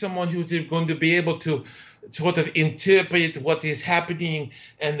need someone who's going to be able to sort of interpret what is happening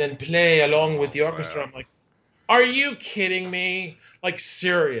and then play along with Oh, the orchestra." wow. I'm like, "Are you kidding me? Like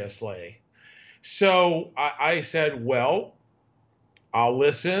seriously?" So I said, "Well, I'll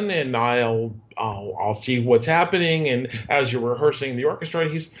listen and I'll see what's happening." And as you're rehearsing the orchestra,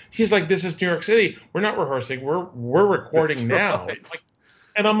 he's like, "This is New York City. We're not rehearsing. We're That's recording now." right. Like,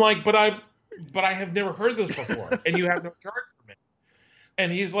 and I'm like, "But I have never heard this before, and you have no charge for me."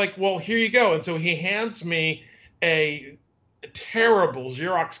 And he's like, "Well, here you go." And so he hands me a terrible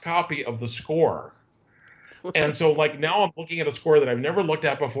Xerox copy of the score. And so like now I'm looking at a score that I've never looked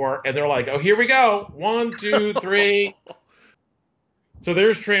at before, and they're like, "Oh, here we go. 1, 2, 3." So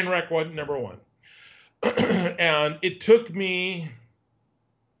there's train wreck number one. And it took me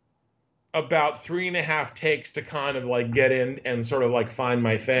about 3.5 takes to kind of like get in and sort of like find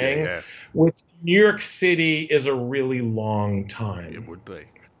my Yeah, thing, yeah. which New York City is a really long It time. would be.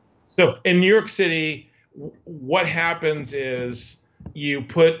 So in New York City, what happens is you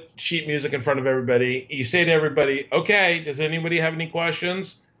put sheet music in front of everybody. You say to everybody, "Okay, does anybody have any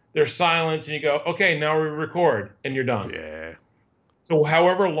questions?" There's silence, and you go, "Okay, now we record," and you're done. Yeah. So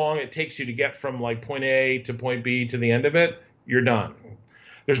however long it takes you to get from like point A to point B to the end of it, you're done.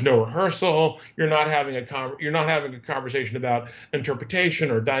 There's no rehearsal. You're not having a conversation about interpretation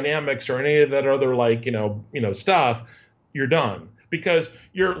or dynamics or any of that other like stuff. You're done because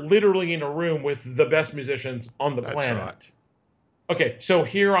you're literally in a room with the best musicians on the That's right. planet. Okay, so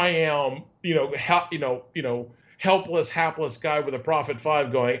here I am, helpless, hapless guy with a Prophet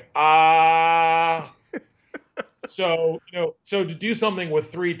 5 going, ah. So to do something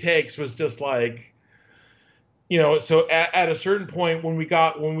with 3 takes was just like, so at a certain point when we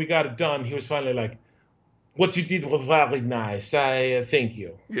got it done, he was finally like, "What you did was very nice. I thank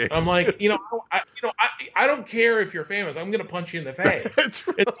you." Yeah. I'm like, I don't care if you're famous. I'm gonna punch you in the face. That's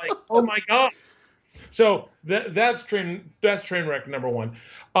It's like, oh my god. So that's train wreck number one.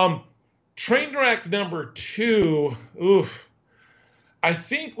 Um, Train wreck number two. Oof. I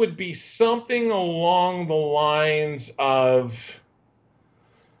think would be something along the lines of.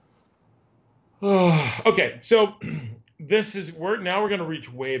 Okay, so we're going to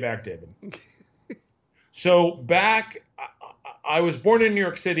reach way back, David. So back, I was born in New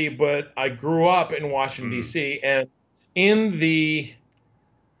York City, but I grew up in Washington Mm. D.C. And in the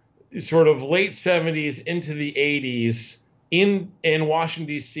sort of late 70s into the 80s in Washington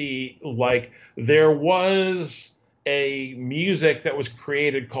D.C., like there was a music that was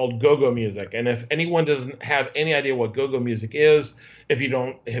created called go-go music. And if anyone doesn't have any idea what go-go music is, if you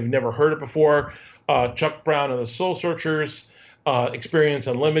don't have never heard it before, Chuck Brown and the Soul Searchers, Experience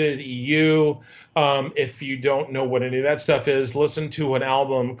Unlimited, EU. If you don't know what any of that stuff is, listen to an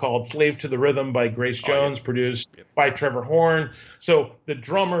album called Slave to the Rhythm by Grace Oh, Jones, yep. produced Yep. by Trevor Horn. So the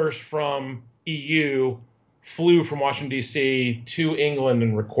drummers from EU flew from Washington, D.C. to England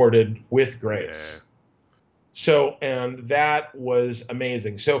and recorded with Grace. Yeah. So, and that was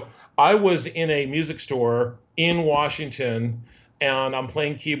amazing. So I was in a music store in Washington and I'm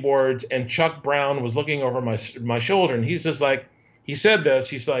playing keyboards and Chuck Brown was looking over my shoulder and he's just like, he said this,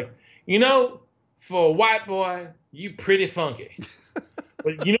 he's like, for a white boy, you pretty funky.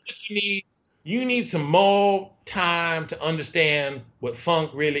 But you know what you need? You need some more time to understand what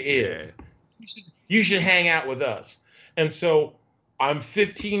funk really Yeah. is. You should hang out with us. And so I'm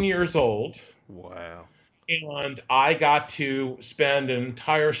 15 years old Wow. and I got to spend an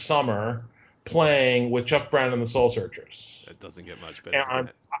entire summer playing with Chuck Brown and the Soul Searchers. It doesn't get much better than And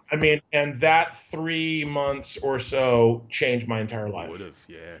that. I mean, and that 3 months or so changed my entire life. Would have,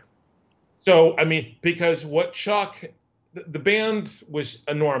 yeah. So, I mean, because the band was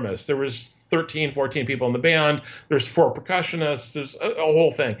enormous. There was 13, 14 people in the band. There's 4 percussionists. There's a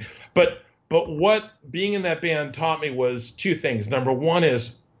whole thing. But what being in that band taught me was 2 things. Number one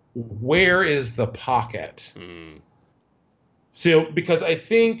is, where is the pocket? Mm. So, because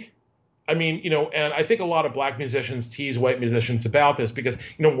and I think a lot of black musicians tease white musicians about this because,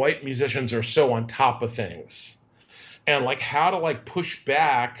 white musicians are so on top of things. And like how to like push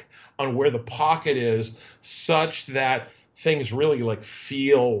back on where the pocket is, such that things really like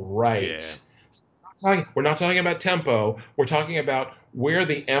feel right. We're not talking about tempo. We're talking about where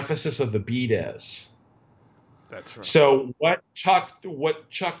the emphasis of the beat is. That's right. So what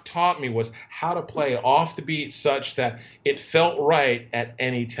Chuck taught me was how to play off the beat such that it felt right at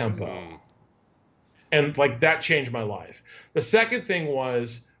any tempo. And like that changed my life. The second thing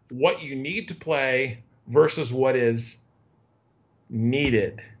was what you need to play versus what is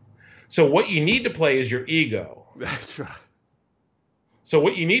needed. So what you need to play is your ego. That's right. So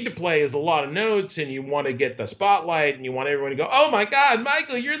what you need to play is a lot of notes, and you want to get the spotlight, and you want everyone to go, "Oh my God,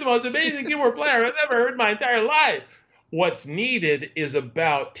 Michael, you're the most amazing keyboard player I've ever heard in my entire life." What's needed is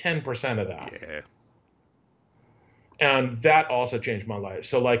about 10% of that. Yeah. And that also changed my life.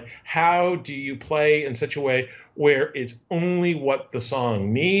 So like, how do you play in such a way where it's only what the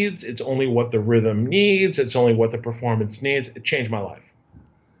song needs, it's only what the rhythm needs, it's only what the performance needs? It changed my life.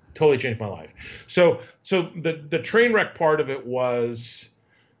 Totally changed my life. So the train wreck part of it was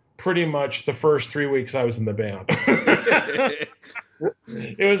pretty much the first 3 weeks I was in the band.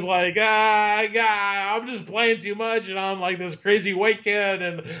 It was like, I'm just playing too much, and I'm like this crazy white kid,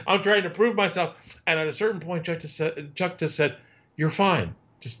 and I'm trying to prove myself. And at a certain point, Chuck just said, "You're fine.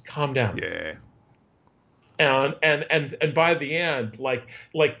 Just calm down." Yeah. And by the end, like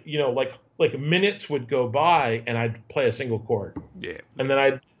minutes wowould go by, and I'd play a single chord. Yeah.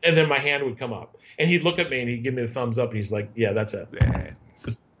 And then my hand would come up, and he'd look at me, and he'd give me the thumbs up. And he's like, "Yeah, that's it." Yeah.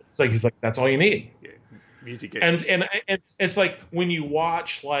 He's like, "That's all you need." Yeah. Music. And it's like when you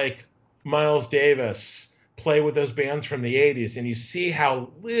watch like Miles Davis play with those bands from the 80s, and you see how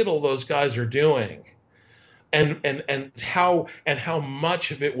little those guys are doing, and how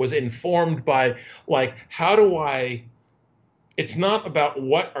much of it was informed by like, how do I, it's not about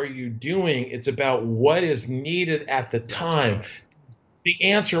what are you doing, it's about what is needed at the time. Right.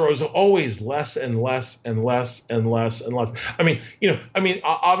 The answer was always less and less and less and less and less. I mean,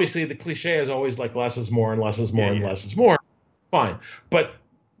 obviously the cliche is always like less is more and less is more and less is more. Fine. But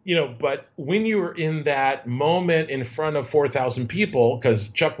when you were in that moment in front of 4,000 people, because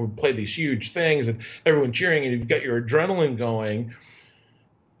Chuck would play these huge things and everyone cheering, and you've got your adrenaline going,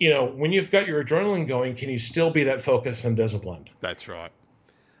 when you've got your adrenaline going, can you still be that focused and disciplined? That's right.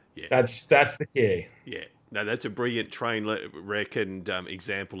 Yeah. That's the key. Yeah. No, that's a brilliant train wreck and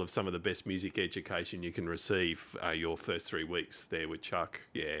example of some of the best music education you can receive your first 3 weeks there with Chuck.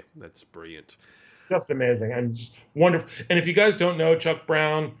 Yeah, that's brilliant. Just amazing and just wonderful. And if you guys don't know Chuck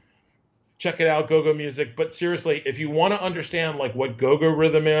Brown, check it out, Go-Go Music. But seriously, if you want to understand like what Go-Go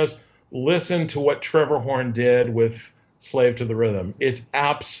rhythm is, listen to what Trevor Horn did with Slave to the Rhythm. It's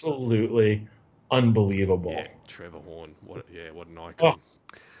absolutely unbelievable. Yeah, Trevor Horn. What an icon.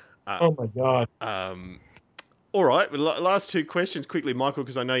 Oh my God. All right, last two questions quickly, Michael,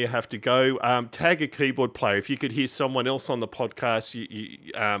 because I know you have to go. Tag a keyboard player. If you could hear someone else on the podcast,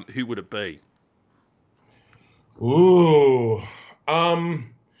 who would it be? Ooh.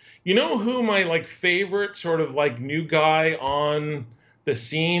 You know who my like favorite sort of like new guy on the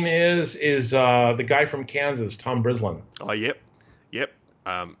scene is the guy from Kansas, Tom Brislin. Oh, yep.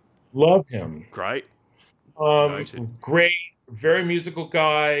 Love him. Great. Great, very musical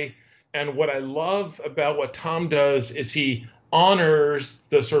guy. And what I love about what Tom does is he honors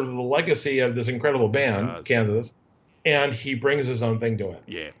the sort of the legacy of this incredible band, Kansas, and he brings his own thing to it.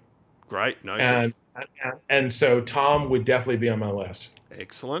 Yeah, great. Noted. And so Tom would definitely be on my list.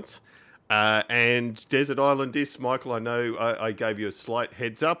 Excellent. And Desert Island Disc, Michael, I know I gave you a slight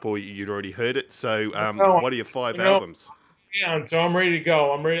heads up, or you'd already heard it. So what are your 5 albums? Yeah, and so I'm ready to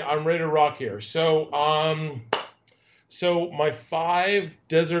go. I'm ready to rock here. So So my 5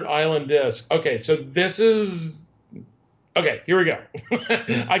 Desert Island discs. Okay, so this is... Okay, here we go.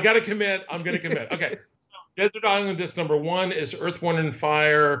 I got to commit. I'm going to commit. Okay, so Desert Island disc number 1 is Earth, Wind, and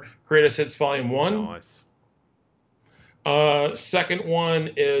Fire Greatest Hits Volume 1. Nice. Second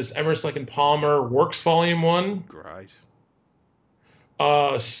one is Emerson, Lake and Palmer Works Volume 1. Great.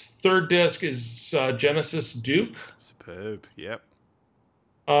 Third disc is Genesis Duke. Superb, yep.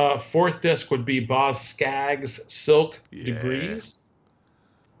 Fourth disc would be Boz Scaggs Silk Degrees.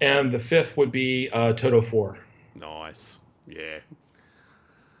 And the fifth would be Toto 4. Nice. Yeah.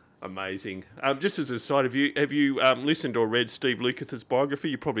 Amazing. Just as a side, have you listened or read Steve Lukather's biography?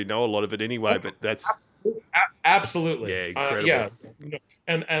 You probably know a lot of it anyway, but that's absolutely. Yeah, incredible. Yeah.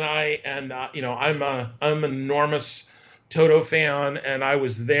 And I'm an enormous Toto fan, and I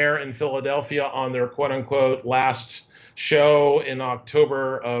was there in Philadelphia on their quote unquote last show in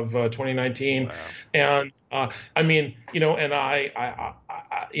October of 2019. Wow. And I mean, and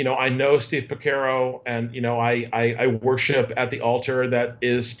I I know Steve Picaro, and I worship at the altar that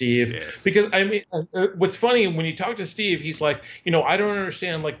is Steve. Yes. Because I mean, what's funny when you talk to Steve, he's like, I don't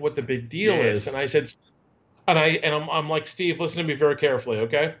understand like what the big deal is, Yes. and I said, I'm like, Steve, listen to me very carefully,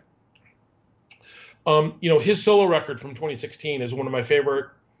 okay? His solo record from 2016 is one of my favorite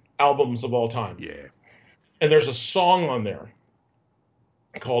albums of all time. Yeah. And there's a song on there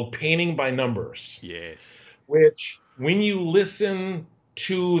called Painting by Numbers. Yes. Which, when you listen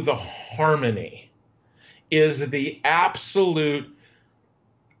to the harmony, is the absolute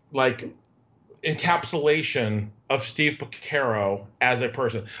like encapsulation of Steve Picaro as a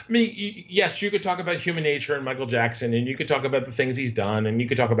person. I mean, yes, you could talk about human nature and Michael Jackson, and you could talk about the things he's done, and you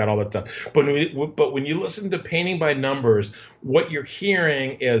could talk about all that stuff. But when you listen to Painting by Numbers, what you're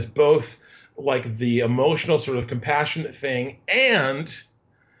hearing is both like the emotional sort of compassionate thing and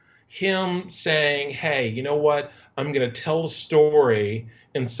him saying, hey, you know what? I'm going to tell the story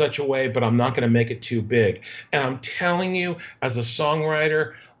in such a way, but I'm not going to make it too big. And I'm telling you, as a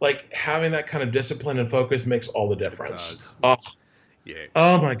songwriter, like having that kind of discipline and focus makes all the difference. It does. Oh, Yeah.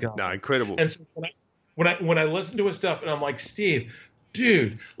 oh my God. No, incredible. And so when I listen to his stuff and I'm like, Steve,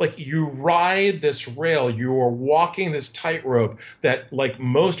 dude, like you ride this rail, you are walking this tightrope that like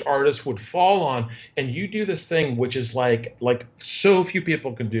most artists would fall on, and you do this thing which is like so few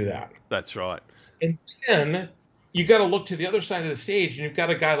people can do that. That's right. And then you got to look to the other side of the stage, and you've got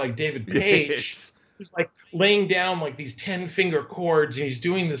a guy like David Page, Yes. who's like laying down like these 10-finger chords, and he's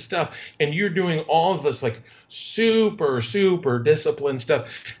doing this stuff, and you're doing all of this like super, super disciplined stuff.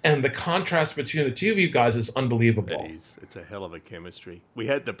 And the contrast between the two of you guys is unbelievable. It is. It's a hell of a chemistry. We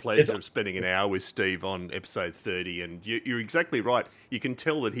had the pleasure of spending an hour with Steve on episode 30, and you're exactly right. You can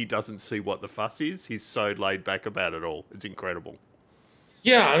tell that he doesn't see what the fuss is. He's so laid back about it all. It's incredible.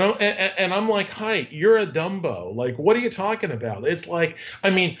 Yeah, and I'm like, hi, you're a Dumbo. Like, what are you talking about? It's like,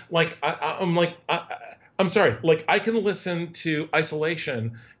 I mean, like, I'm sorry, like, I can listen to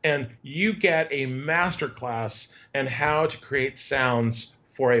Isolation, and you get a masterclass in how to create sounds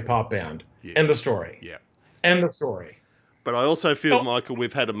for a pop band. Yeah. End of story. Yeah. End of story. But I also feel, Michael,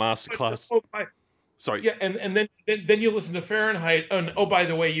 we've had a masterclass. Sorry. Yeah, and then you listen to Fahrenheit, and oh, by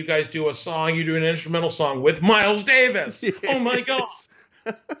the way, you guys do a song, you do an instrumental song with Miles Davis. Yes. Oh my God.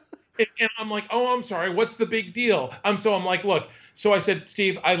 And I'm like, oh, I'm sorry, what's the big deal? I'm like, look, so I said,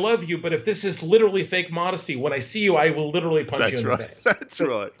 Steve, I love you, but if this is literally fake modesty, when I see you, I will literally punch you in the face. That's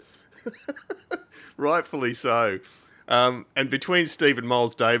right. Rightfully so. And between Steve and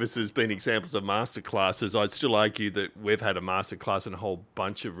Miles Davis has been examples of masterclasses. I'd still argue that we've had a masterclass in a whole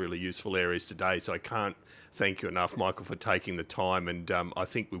bunch of really useful areas today. So I can't thank you enough, Michael, for taking the time. And I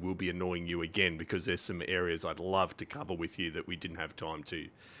think we will be annoying you again because there's some areas I'd love to cover with you that we didn't have time to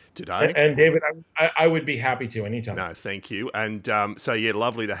today. And David, I would be happy to anytime. No, thank you. And so, yeah,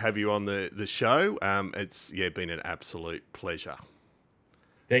 lovely to have you on the show. It's been an absolute pleasure.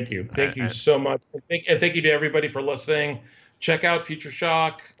 Thank you. Thank you so much. And thank you to everybody for listening. Check out Future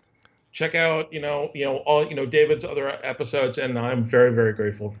Shock. Check out, all, David's other episodes. And I'm very, very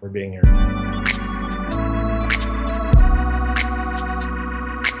grateful for being here.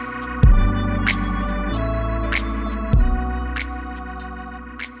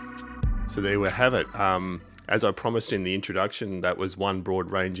 So there we have it. As I promised in the introduction, that was one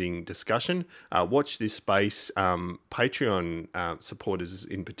broad-ranging discussion. Watch this space. Patreon supporters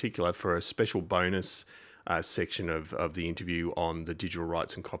in particular for a special bonus section of the interview on the digital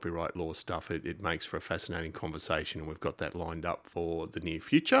rights and copyright law stuff. It makes for a fascinating conversation, and we've got that lined up for the near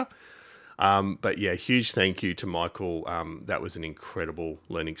future. But yeah, huge thank you to Michael. That was an incredible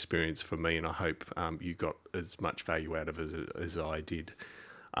learning experience for me, and I hope you got as much value out of it as I did.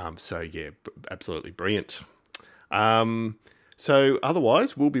 So yeah, absolutely brilliant. So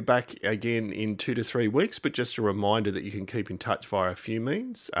otherwise, we'll be back again in 2 to 3 weeks, but just a reminder that you can keep in touch via a few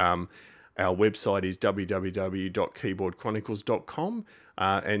means. Our website is www.keyboardchronicles.com.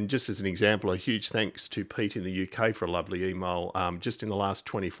 And just as an example, a huge thanks to Pete in the UK for a lovely email just in the last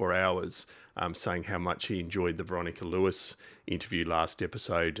 24 hours saying how much he enjoyed the Veronica Lewis interview last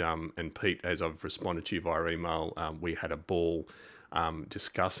episode. And Pete, as I've responded to you via email, we had a ball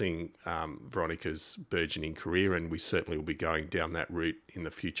discussing Veronica's burgeoning career, and we certainly will be going down that route in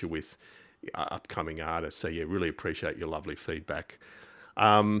the future with upcoming artists. So yeah, really appreciate your lovely feedback.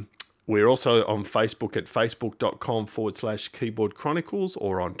 We're also on Facebook at facebook.com/Keyboard Chronicles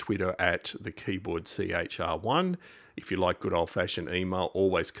or on Twitter at the Keyboard CHR1. If you like good old-fashioned email,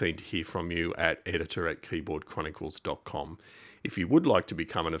 always keen to hear from you at editor@keyboardchronicles.com. If you would like to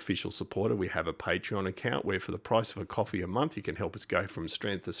become an official supporter, we have a Patreon account where for the price of a coffee a month, you can help us go from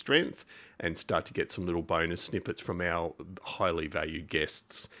strength to strength and start to get some little bonus snippets from our highly valued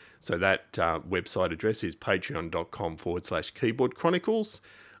guests. So that website address is patreon.com/Keyboard Chronicles.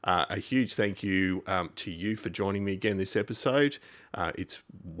 A huge thank you to you for joining me again this episode. It's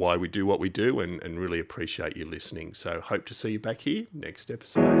why we do what we do, and really appreciate you listening. So hope to see you back here next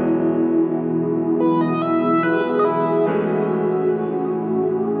episode.